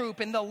that group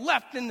and the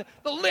left and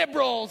the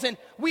liberals? And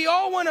we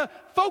all want to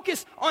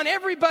focus on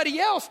everybody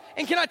else.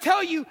 And can I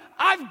tell you,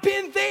 I've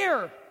been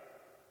there.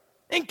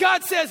 And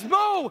God says,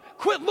 Mo,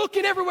 quit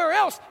looking everywhere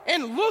else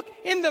and look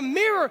in the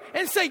mirror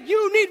and say,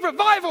 you need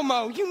revival,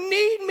 Mo. You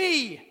need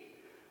me.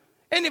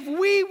 And if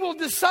we will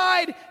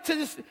decide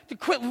to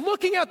quit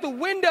looking out the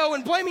window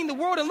and blaming the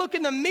world and look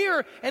in the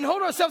mirror and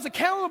hold ourselves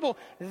accountable,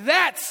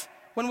 that's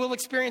when we'll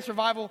experience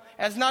revival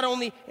as not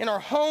only in our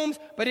homes,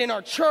 but in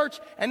our church,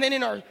 and then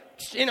in our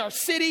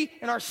city,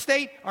 in our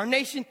state, our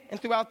nation, and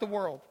throughout the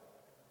world.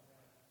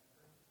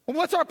 Well,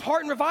 what's our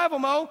part in revival,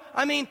 Mo?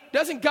 I mean,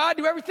 doesn't God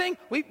do everything?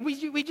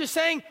 We just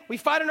sang, we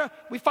fight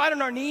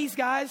on our knees,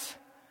 guys.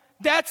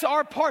 That's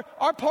our part.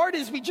 Our part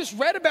is, we just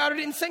read about it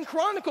in 2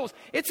 Chronicles.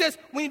 It says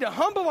we need to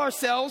humble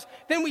ourselves,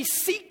 then we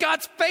seek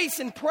God's face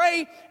and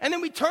pray, and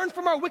then we turn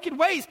from our wicked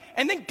ways,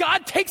 and then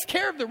God takes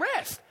care of the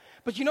rest.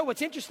 But you know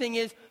what's interesting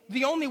is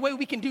the only way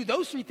we can do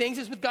those 3 things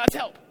is with God's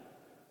help.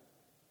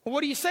 Well,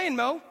 what are you saying,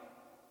 Mo?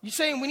 You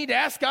saying we need to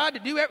ask God to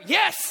do everything?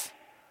 Yes!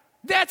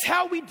 That's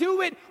how we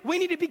do it. We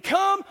need to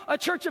become a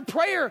church of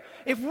prayer.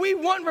 If we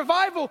want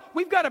revival,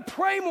 we've got to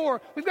pray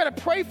more. We've got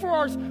to pray for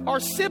our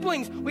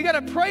siblings. We've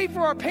got to pray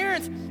for our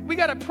parents. We've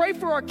got to pray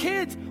for our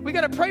kids. We've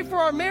got to pray for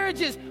our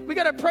marriages. We've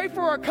got to pray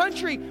for our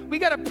country. We've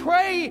got to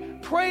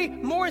pray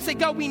more and say,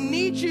 God, we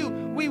need you.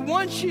 We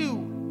want you.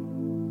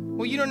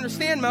 Well, you don't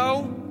understand,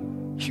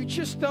 Mo. You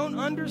just don't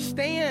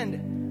understand.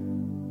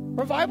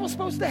 Revival's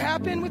supposed to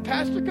happen with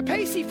Pastor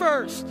Capacey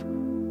first.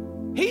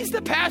 He's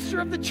the pastor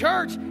of the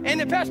church.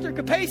 And if Pastor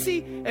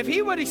Capacey, if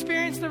he would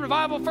experience the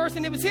revival first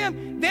and it was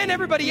him, then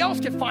everybody else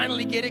could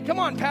finally get it. Come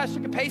on, Pastor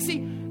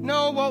Capacey.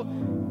 No, well,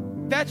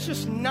 that's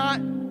just not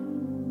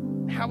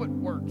how it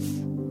works.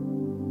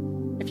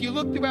 If you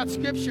look throughout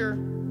Scripture,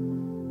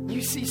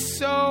 you see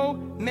so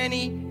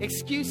many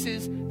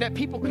excuses that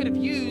people could have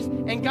used.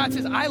 And God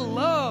says, I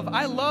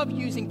love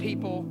using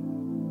people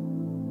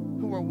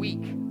who are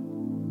weak.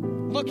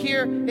 Look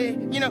here,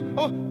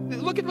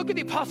 look at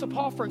the Apostle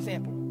Paul, for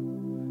example.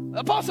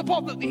 Apostle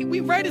Paul,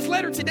 we read his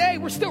letter today.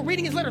 We're still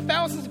reading his letter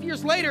thousands of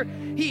years later.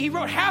 He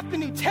wrote half the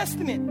New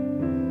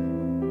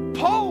Testament.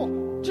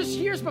 Paul, just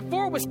years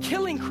before, was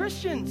killing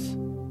Christians.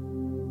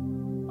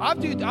 I've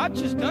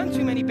just done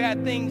too many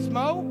bad things,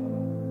 Mo.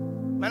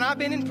 And I've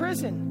been in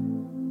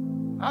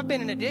prison. I've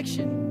been in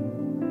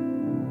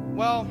addiction.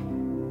 Well,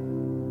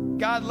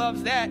 God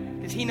loves that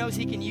because he knows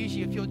he can use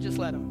you if you'll just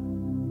let him.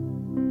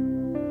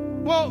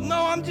 Well,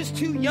 no, I'm just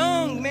too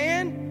young,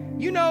 man.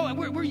 You know,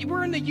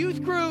 we're in the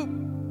youth group.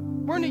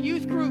 We're in the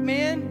youth group,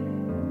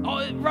 man.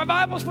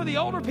 Revival's for the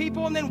older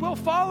people, and then we'll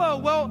follow.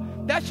 Well,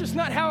 that's just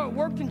not how it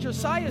worked in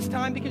Josiah's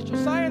time, because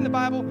Josiah in the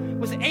Bible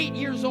was 8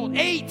 years old.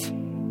 8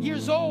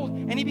 years old,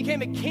 and he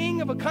became a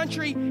king of a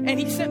country, and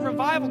he sent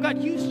revival.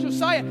 God used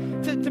Josiah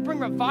to bring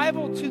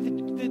revival to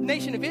the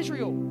nation of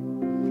Israel.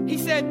 He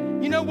said,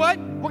 you know what?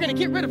 We're going to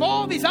get rid of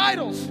all these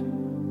idols.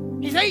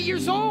 He's 8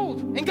 years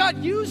old, and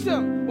God used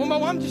him. Well,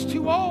 Mo, I'm just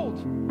too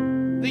old.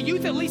 The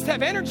youth at least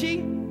have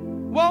energy.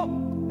 Well,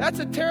 that's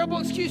a terrible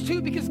excuse,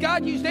 too, because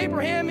God used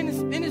Abraham in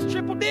his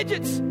triple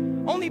digits.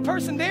 Only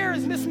person there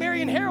is Miss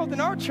Marion Harold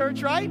in our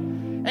church, right?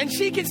 And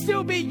she can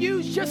still be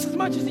used just as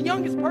much as the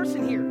youngest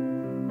person here.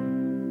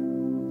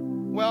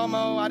 Well,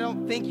 Mo, I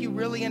don't think you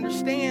really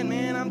understand,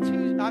 man.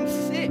 I'm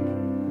sick.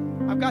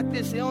 I've got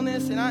this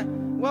illness,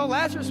 and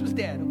Lazarus was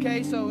dead,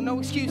 okay? So no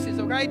excuses,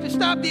 okay? Just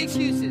stop the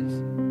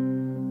excuses.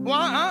 Well,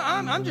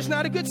 I'm just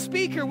not a good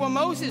speaker. Well,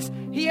 Moses,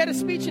 he had a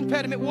speech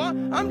impediment. Well,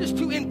 I'm just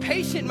too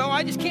impatient, Mo.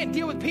 I just can't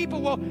deal with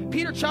people. Well,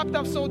 Peter chopped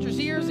off soldiers'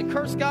 ears and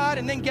cursed God,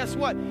 and then guess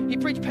what? He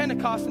preached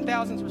Pentecost and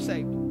thousands were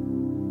saved.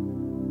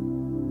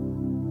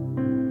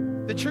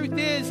 The truth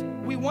is,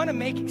 we want to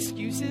make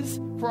excuses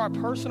for our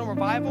personal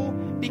revival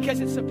because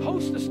it's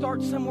supposed to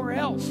start somewhere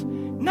else.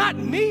 Not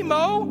me,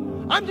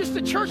 Mo. I'm just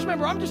a church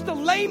member. I'm just a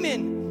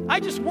layman. I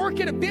just work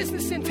at a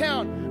business in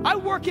town. I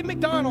work at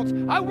McDonald's.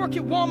 I work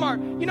at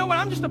Walmart. You know what?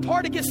 I'm just a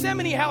part of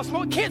Gethsemane House.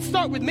 Mo, it can't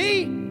start with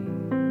me.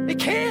 It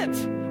can't.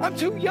 I'm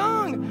too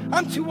young.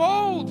 I'm too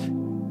old.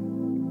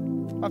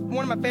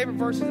 One of my favorite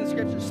verses in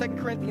Scripture, 2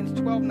 Corinthians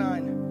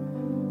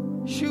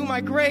 12:9. Shoo,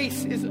 my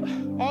grace is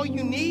all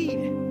you need.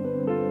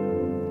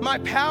 My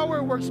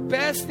power works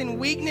best in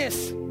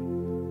weakness.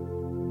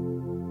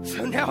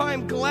 So now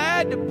I'm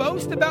glad to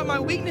boast about my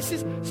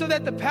weaknesses so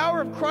that the power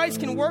of Christ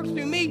can work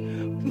through me.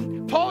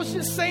 Paul's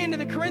just saying to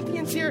the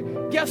Corinthians here,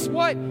 guess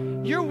what?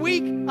 You're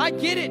weak. I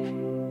get it.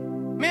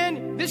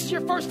 Man, this is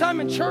your first time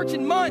in church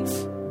in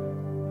months.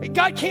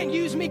 God can't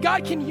use me.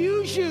 God can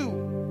use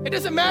you. It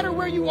doesn't matter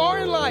where you are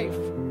in life.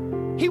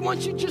 He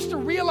wants you just to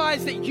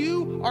realize that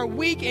you are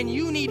weak and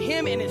you need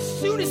him. And as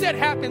soon as that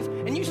happens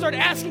and you start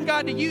asking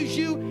God to use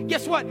you,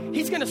 guess what?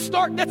 He's going to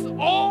start. That's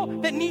all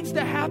that needs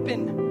to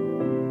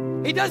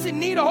happen. He doesn't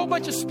need a whole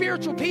bunch of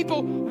spiritual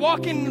people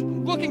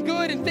walking, looking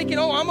good and thinking,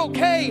 oh, I'm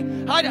okay.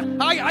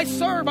 I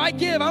serve, I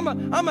give. I'm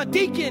a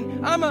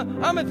deacon. I'm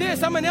a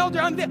this. I'm an elder.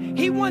 I'm that.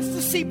 He wants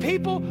to see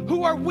people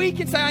who are weak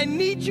and say, I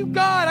need you,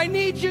 God. I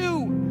need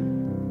you.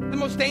 The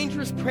most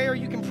dangerous prayer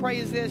you can pray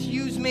is this: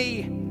 use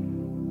me.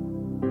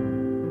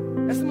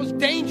 That's the most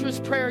dangerous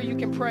prayer you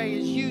can pray,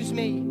 is use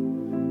me.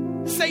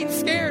 Satan's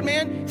scared,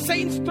 man.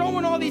 Satan's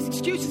throwing all these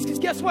excuses because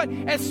guess what?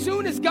 As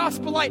soon as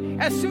Gospel Light,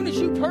 as soon as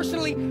you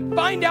personally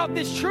find out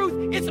this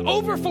truth, it's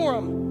over for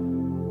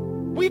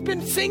him. We've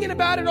been singing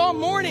about it all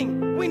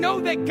morning. We know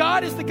that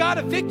God is the God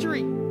of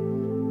victory.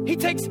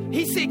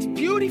 He seeks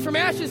beauty from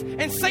ashes,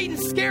 and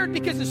Satan's scared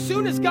because as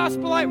soon as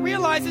Gospel Light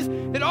realizes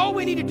that all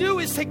we need to do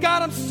is say,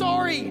 God, I'm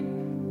sorry.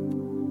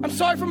 I'm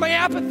sorry for my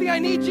apathy. I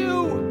need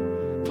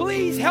you.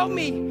 Please help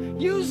me.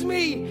 Use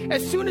me.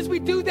 As soon as we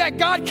do that,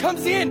 God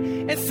comes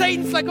in and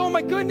Satan's like, oh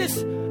my goodness,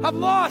 I've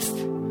lost.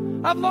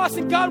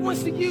 And God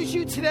wants to use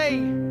you today.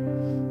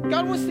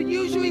 God wants to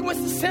use you. He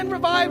wants to send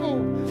revival.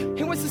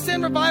 He wants to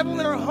send revival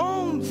in our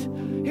homes.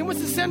 He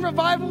wants to send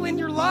revival in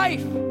your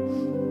life.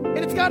 And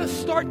it's got to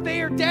start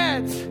there.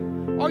 Dads,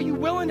 are you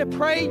willing to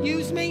pray,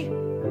 use me?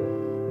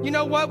 You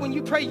know what? When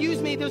you pray,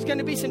 use me, there's going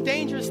to be some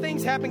dangerous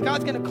things happen.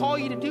 God's going to call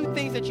you to do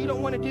things that you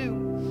don't want to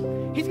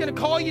do. He's going to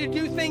call you to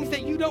do things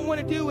that you don't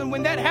want to do. And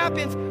when that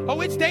happens,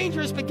 it's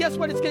dangerous. But guess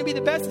what? It's going to be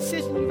the best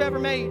decision you've ever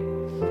made.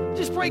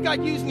 Just pray,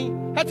 God, use me.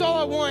 That's all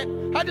I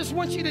want. I just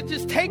want you to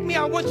just take me.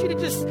 I want you to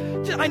just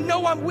I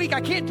know I'm weak.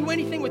 I can't do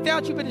anything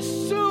without you. But as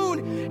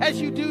soon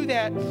as you do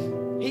that,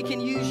 he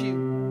can use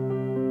you.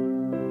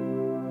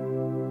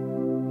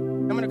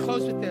 I'm going to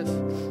close with this.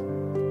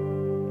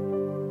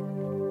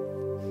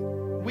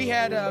 We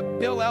had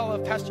Bill Ella,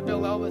 Pastor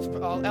Bill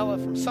Ella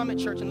from Summit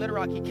Church in Little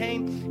Rock. He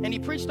came and he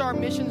preached our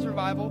missions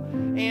revival,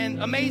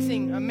 and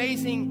amazing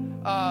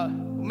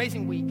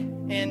week.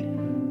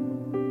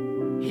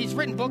 And he's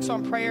written books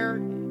on prayer,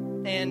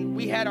 and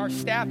we had our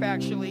staff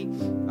actually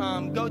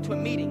go to a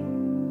meeting.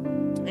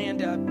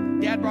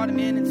 And Dad brought him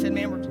in and said,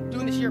 man, we're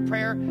doing this year of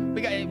prayer.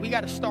 We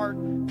got to start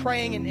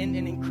praying and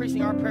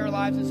increasing our prayer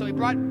lives. And so he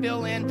brought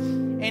Bill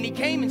in, and he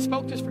came and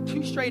spoke to us for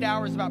 2 straight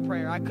hours about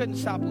prayer. I couldn't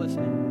stop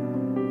listening.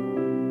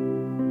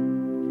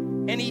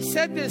 And he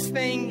said this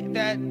thing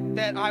that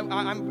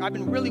I've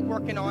been really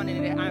working on,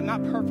 and I'm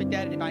not perfect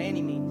at it by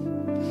any means.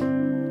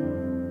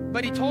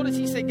 But he told us,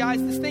 he said,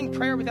 guys, this thing,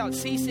 prayer without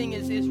ceasing,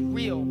 is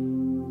real.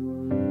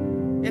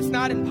 It's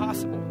not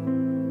impossible.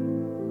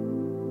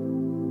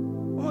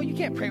 Oh, you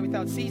can't pray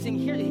without ceasing.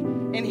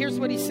 And here's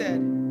what he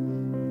said.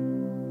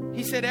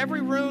 He said,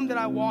 every room that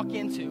I walk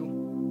into,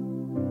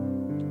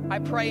 I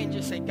pray and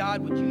just say,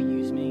 God, would you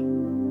use me?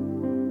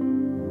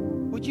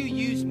 Would you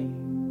use me?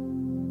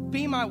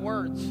 Be my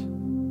words.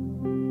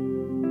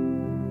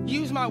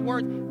 Use my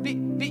words.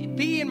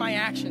 Be in my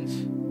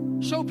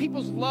actions. Show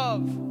people's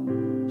love.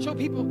 Show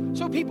people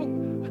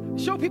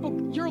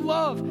your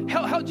love.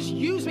 Help just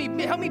use me.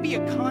 Help me be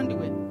a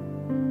conduit.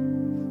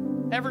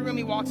 Every room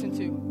he walks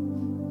into,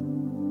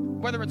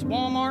 whether it's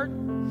Walmart,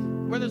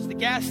 whether it's the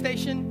gas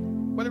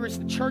station, whether it's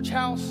the church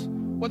house,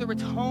 whether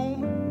it's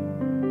home.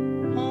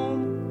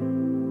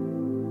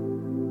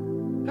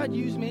 God,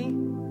 use me.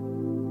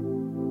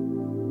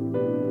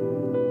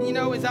 And you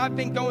know, as I've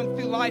been going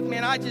through life,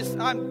 man,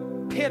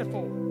 I'm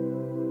pitiful.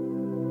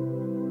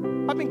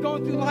 I've been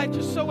going through life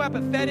just so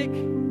apathetic.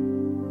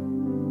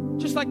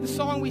 Just like the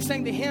song we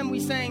sang, the hymn we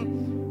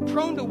sang,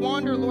 prone to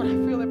wander, Lord, I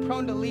feel it,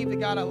 prone to leave the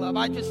God I love.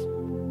 I've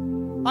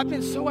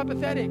been so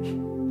apathetic.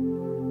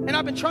 And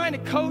I've been trying to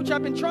coach,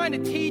 I've been trying to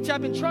teach,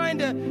 I've been trying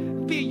to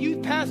be a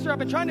youth pastor, I've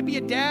been trying to be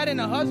a dad and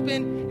a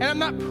husband, and I'm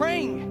not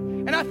praying.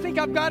 And I think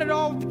I've got it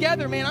all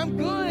together, man. I'm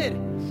good.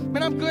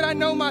 Man, I'm good. I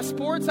know my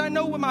sports, I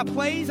know my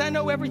plays, I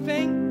know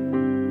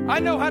everything. I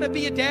know how to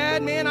be a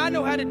dad, man. I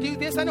know how to do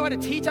this, I know how to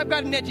teach, I've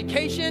got an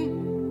education.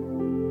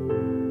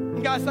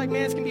 And God's like,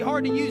 man, it's going to be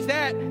hard to use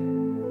that.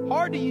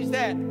 Hard to use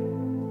that.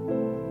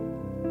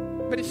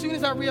 But as soon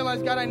as I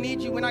realize, God, I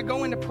need you, when I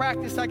go into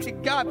practice, I say,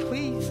 God,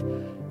 please,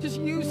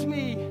 just use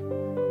me.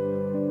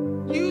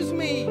 Use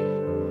me.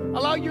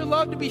 Allow your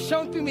love to be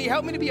shown through me.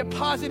 Help me to be a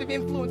positive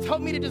influence.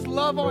 Help me to just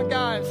love on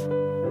guys.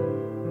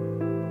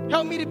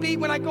 Help me to be,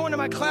 when I go into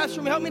my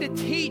classroom, help me to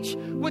teach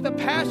with a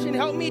passion.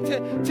 Help me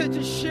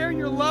to share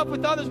your love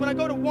with others. When I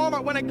go to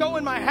Walmart, when I go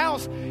in my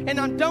house and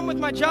I'm done with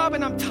my job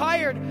and I'm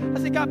tired, I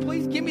say, God,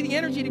 please give me the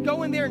energy to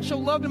go in there and show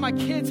love to my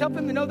kids. Help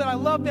them to know that I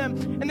love them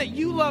and that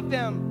you love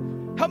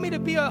them. Help me to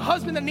be a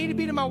husband that I need to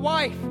be to my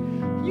wife.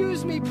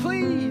 Use me,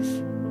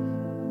 please.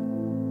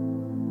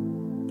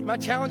 I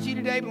challenge you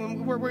today, but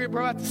we're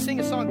about to sing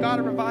a song, God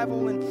of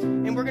Revival,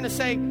 and we're going to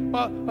say,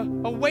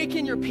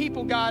 awaken your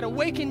people, God.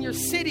 Awaken your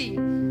city.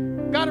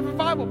 God of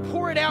Revival,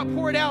 pour it out,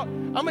 pour it out.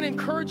 I'm going to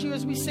encourage you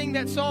as we sing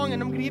that song,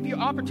 and I'm going to give you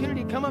an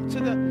opportunity to come up to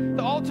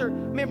the altar.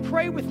 Man,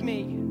 pray with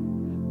me.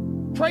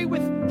 Pray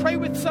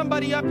with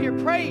somebody up here.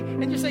 Pray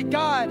and just say,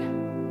 God,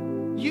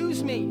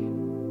 use me.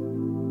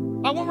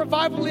 I want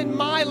revival in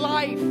my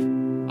life.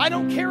 I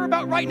don't care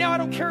about right now. I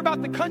don't care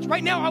about the country.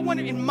 Right now, I want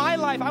it in my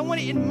life. I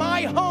want it in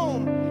my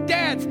home.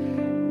 Dads,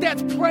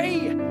 pray.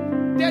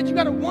 Dad, you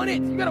got to want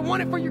it. You got to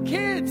want it for your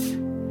kids.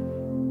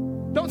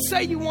 Don't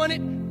say you want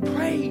it.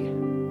 Pray.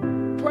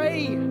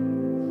 Pray.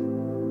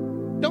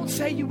 Don't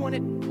say you want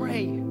it.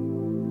 Pray.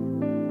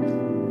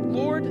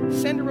 Lord,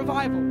 send a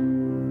revival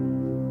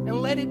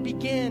and let it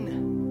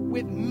begin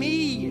with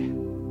me.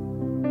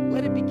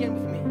 Let it begin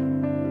with me.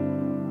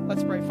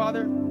 Let's pray.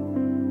 Father,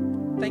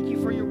 thank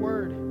you for your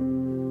word.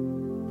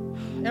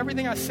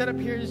 Everything I set up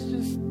here is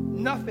just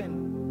nothing.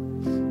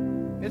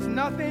 It's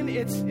nothing.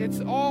 It's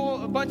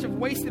all a bunch of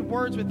wasted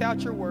words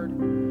without your word.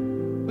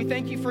 We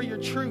thank you for your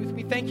truth.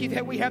 We thank you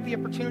that we have the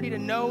opportunity to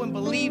know and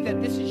believe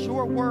that this is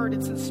your word.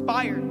 It's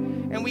inspired.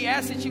 And we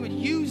ask that you would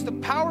use the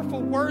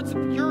powerful words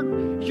of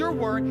your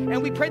word,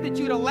 and we pray that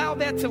you would allow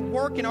that to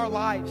work in our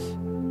lives.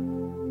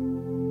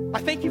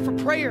 I thank you for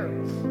prayer.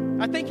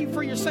 I thank you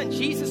for your son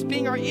Jesus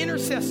being our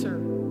intercessor.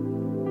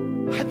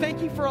 I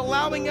thank you for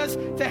allowing us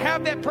to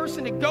have that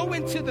person to go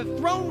into the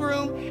throne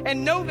room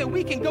and know that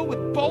we can go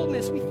with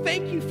boldness. We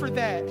thank you for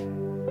that.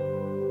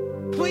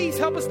 Please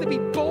help us to be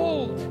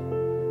bold.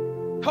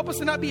 Help us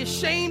to not be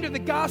ashamed of the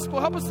gospel.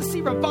 Help us to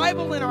see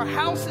revival in our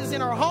houses,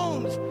 in our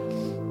homes.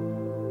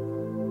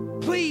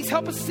 Please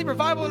help us to see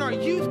revival in our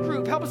youth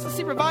group. Help us to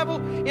see revival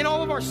in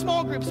all of our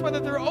small groups, whether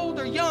they're old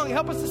or young.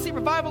 Help us to see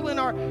revival in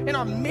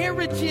our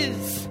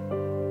marriages.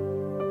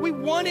 We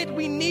want it.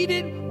 We need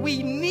it.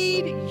 We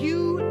need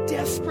you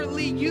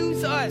desperately.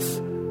 Use us.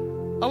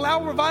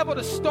 Allow revival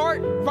to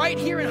start right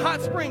here in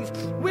Hot Springs.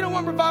 We don't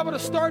want revival to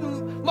start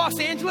in Los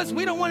Angeles.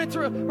 We don't want it to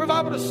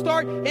revival to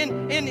start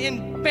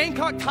in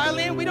Bangkok,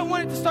 Thailand. We don't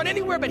want it to start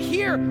anywhere but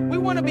here. We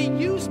want to be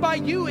used by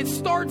you. It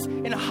starts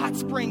in Hot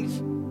Springs.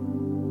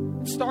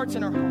 It starts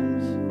in our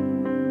homes.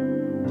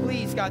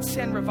 please, God,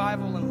 send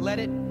revival and let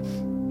it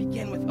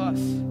begin with us.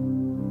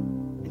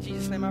 In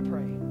Jesus' name I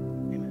pray.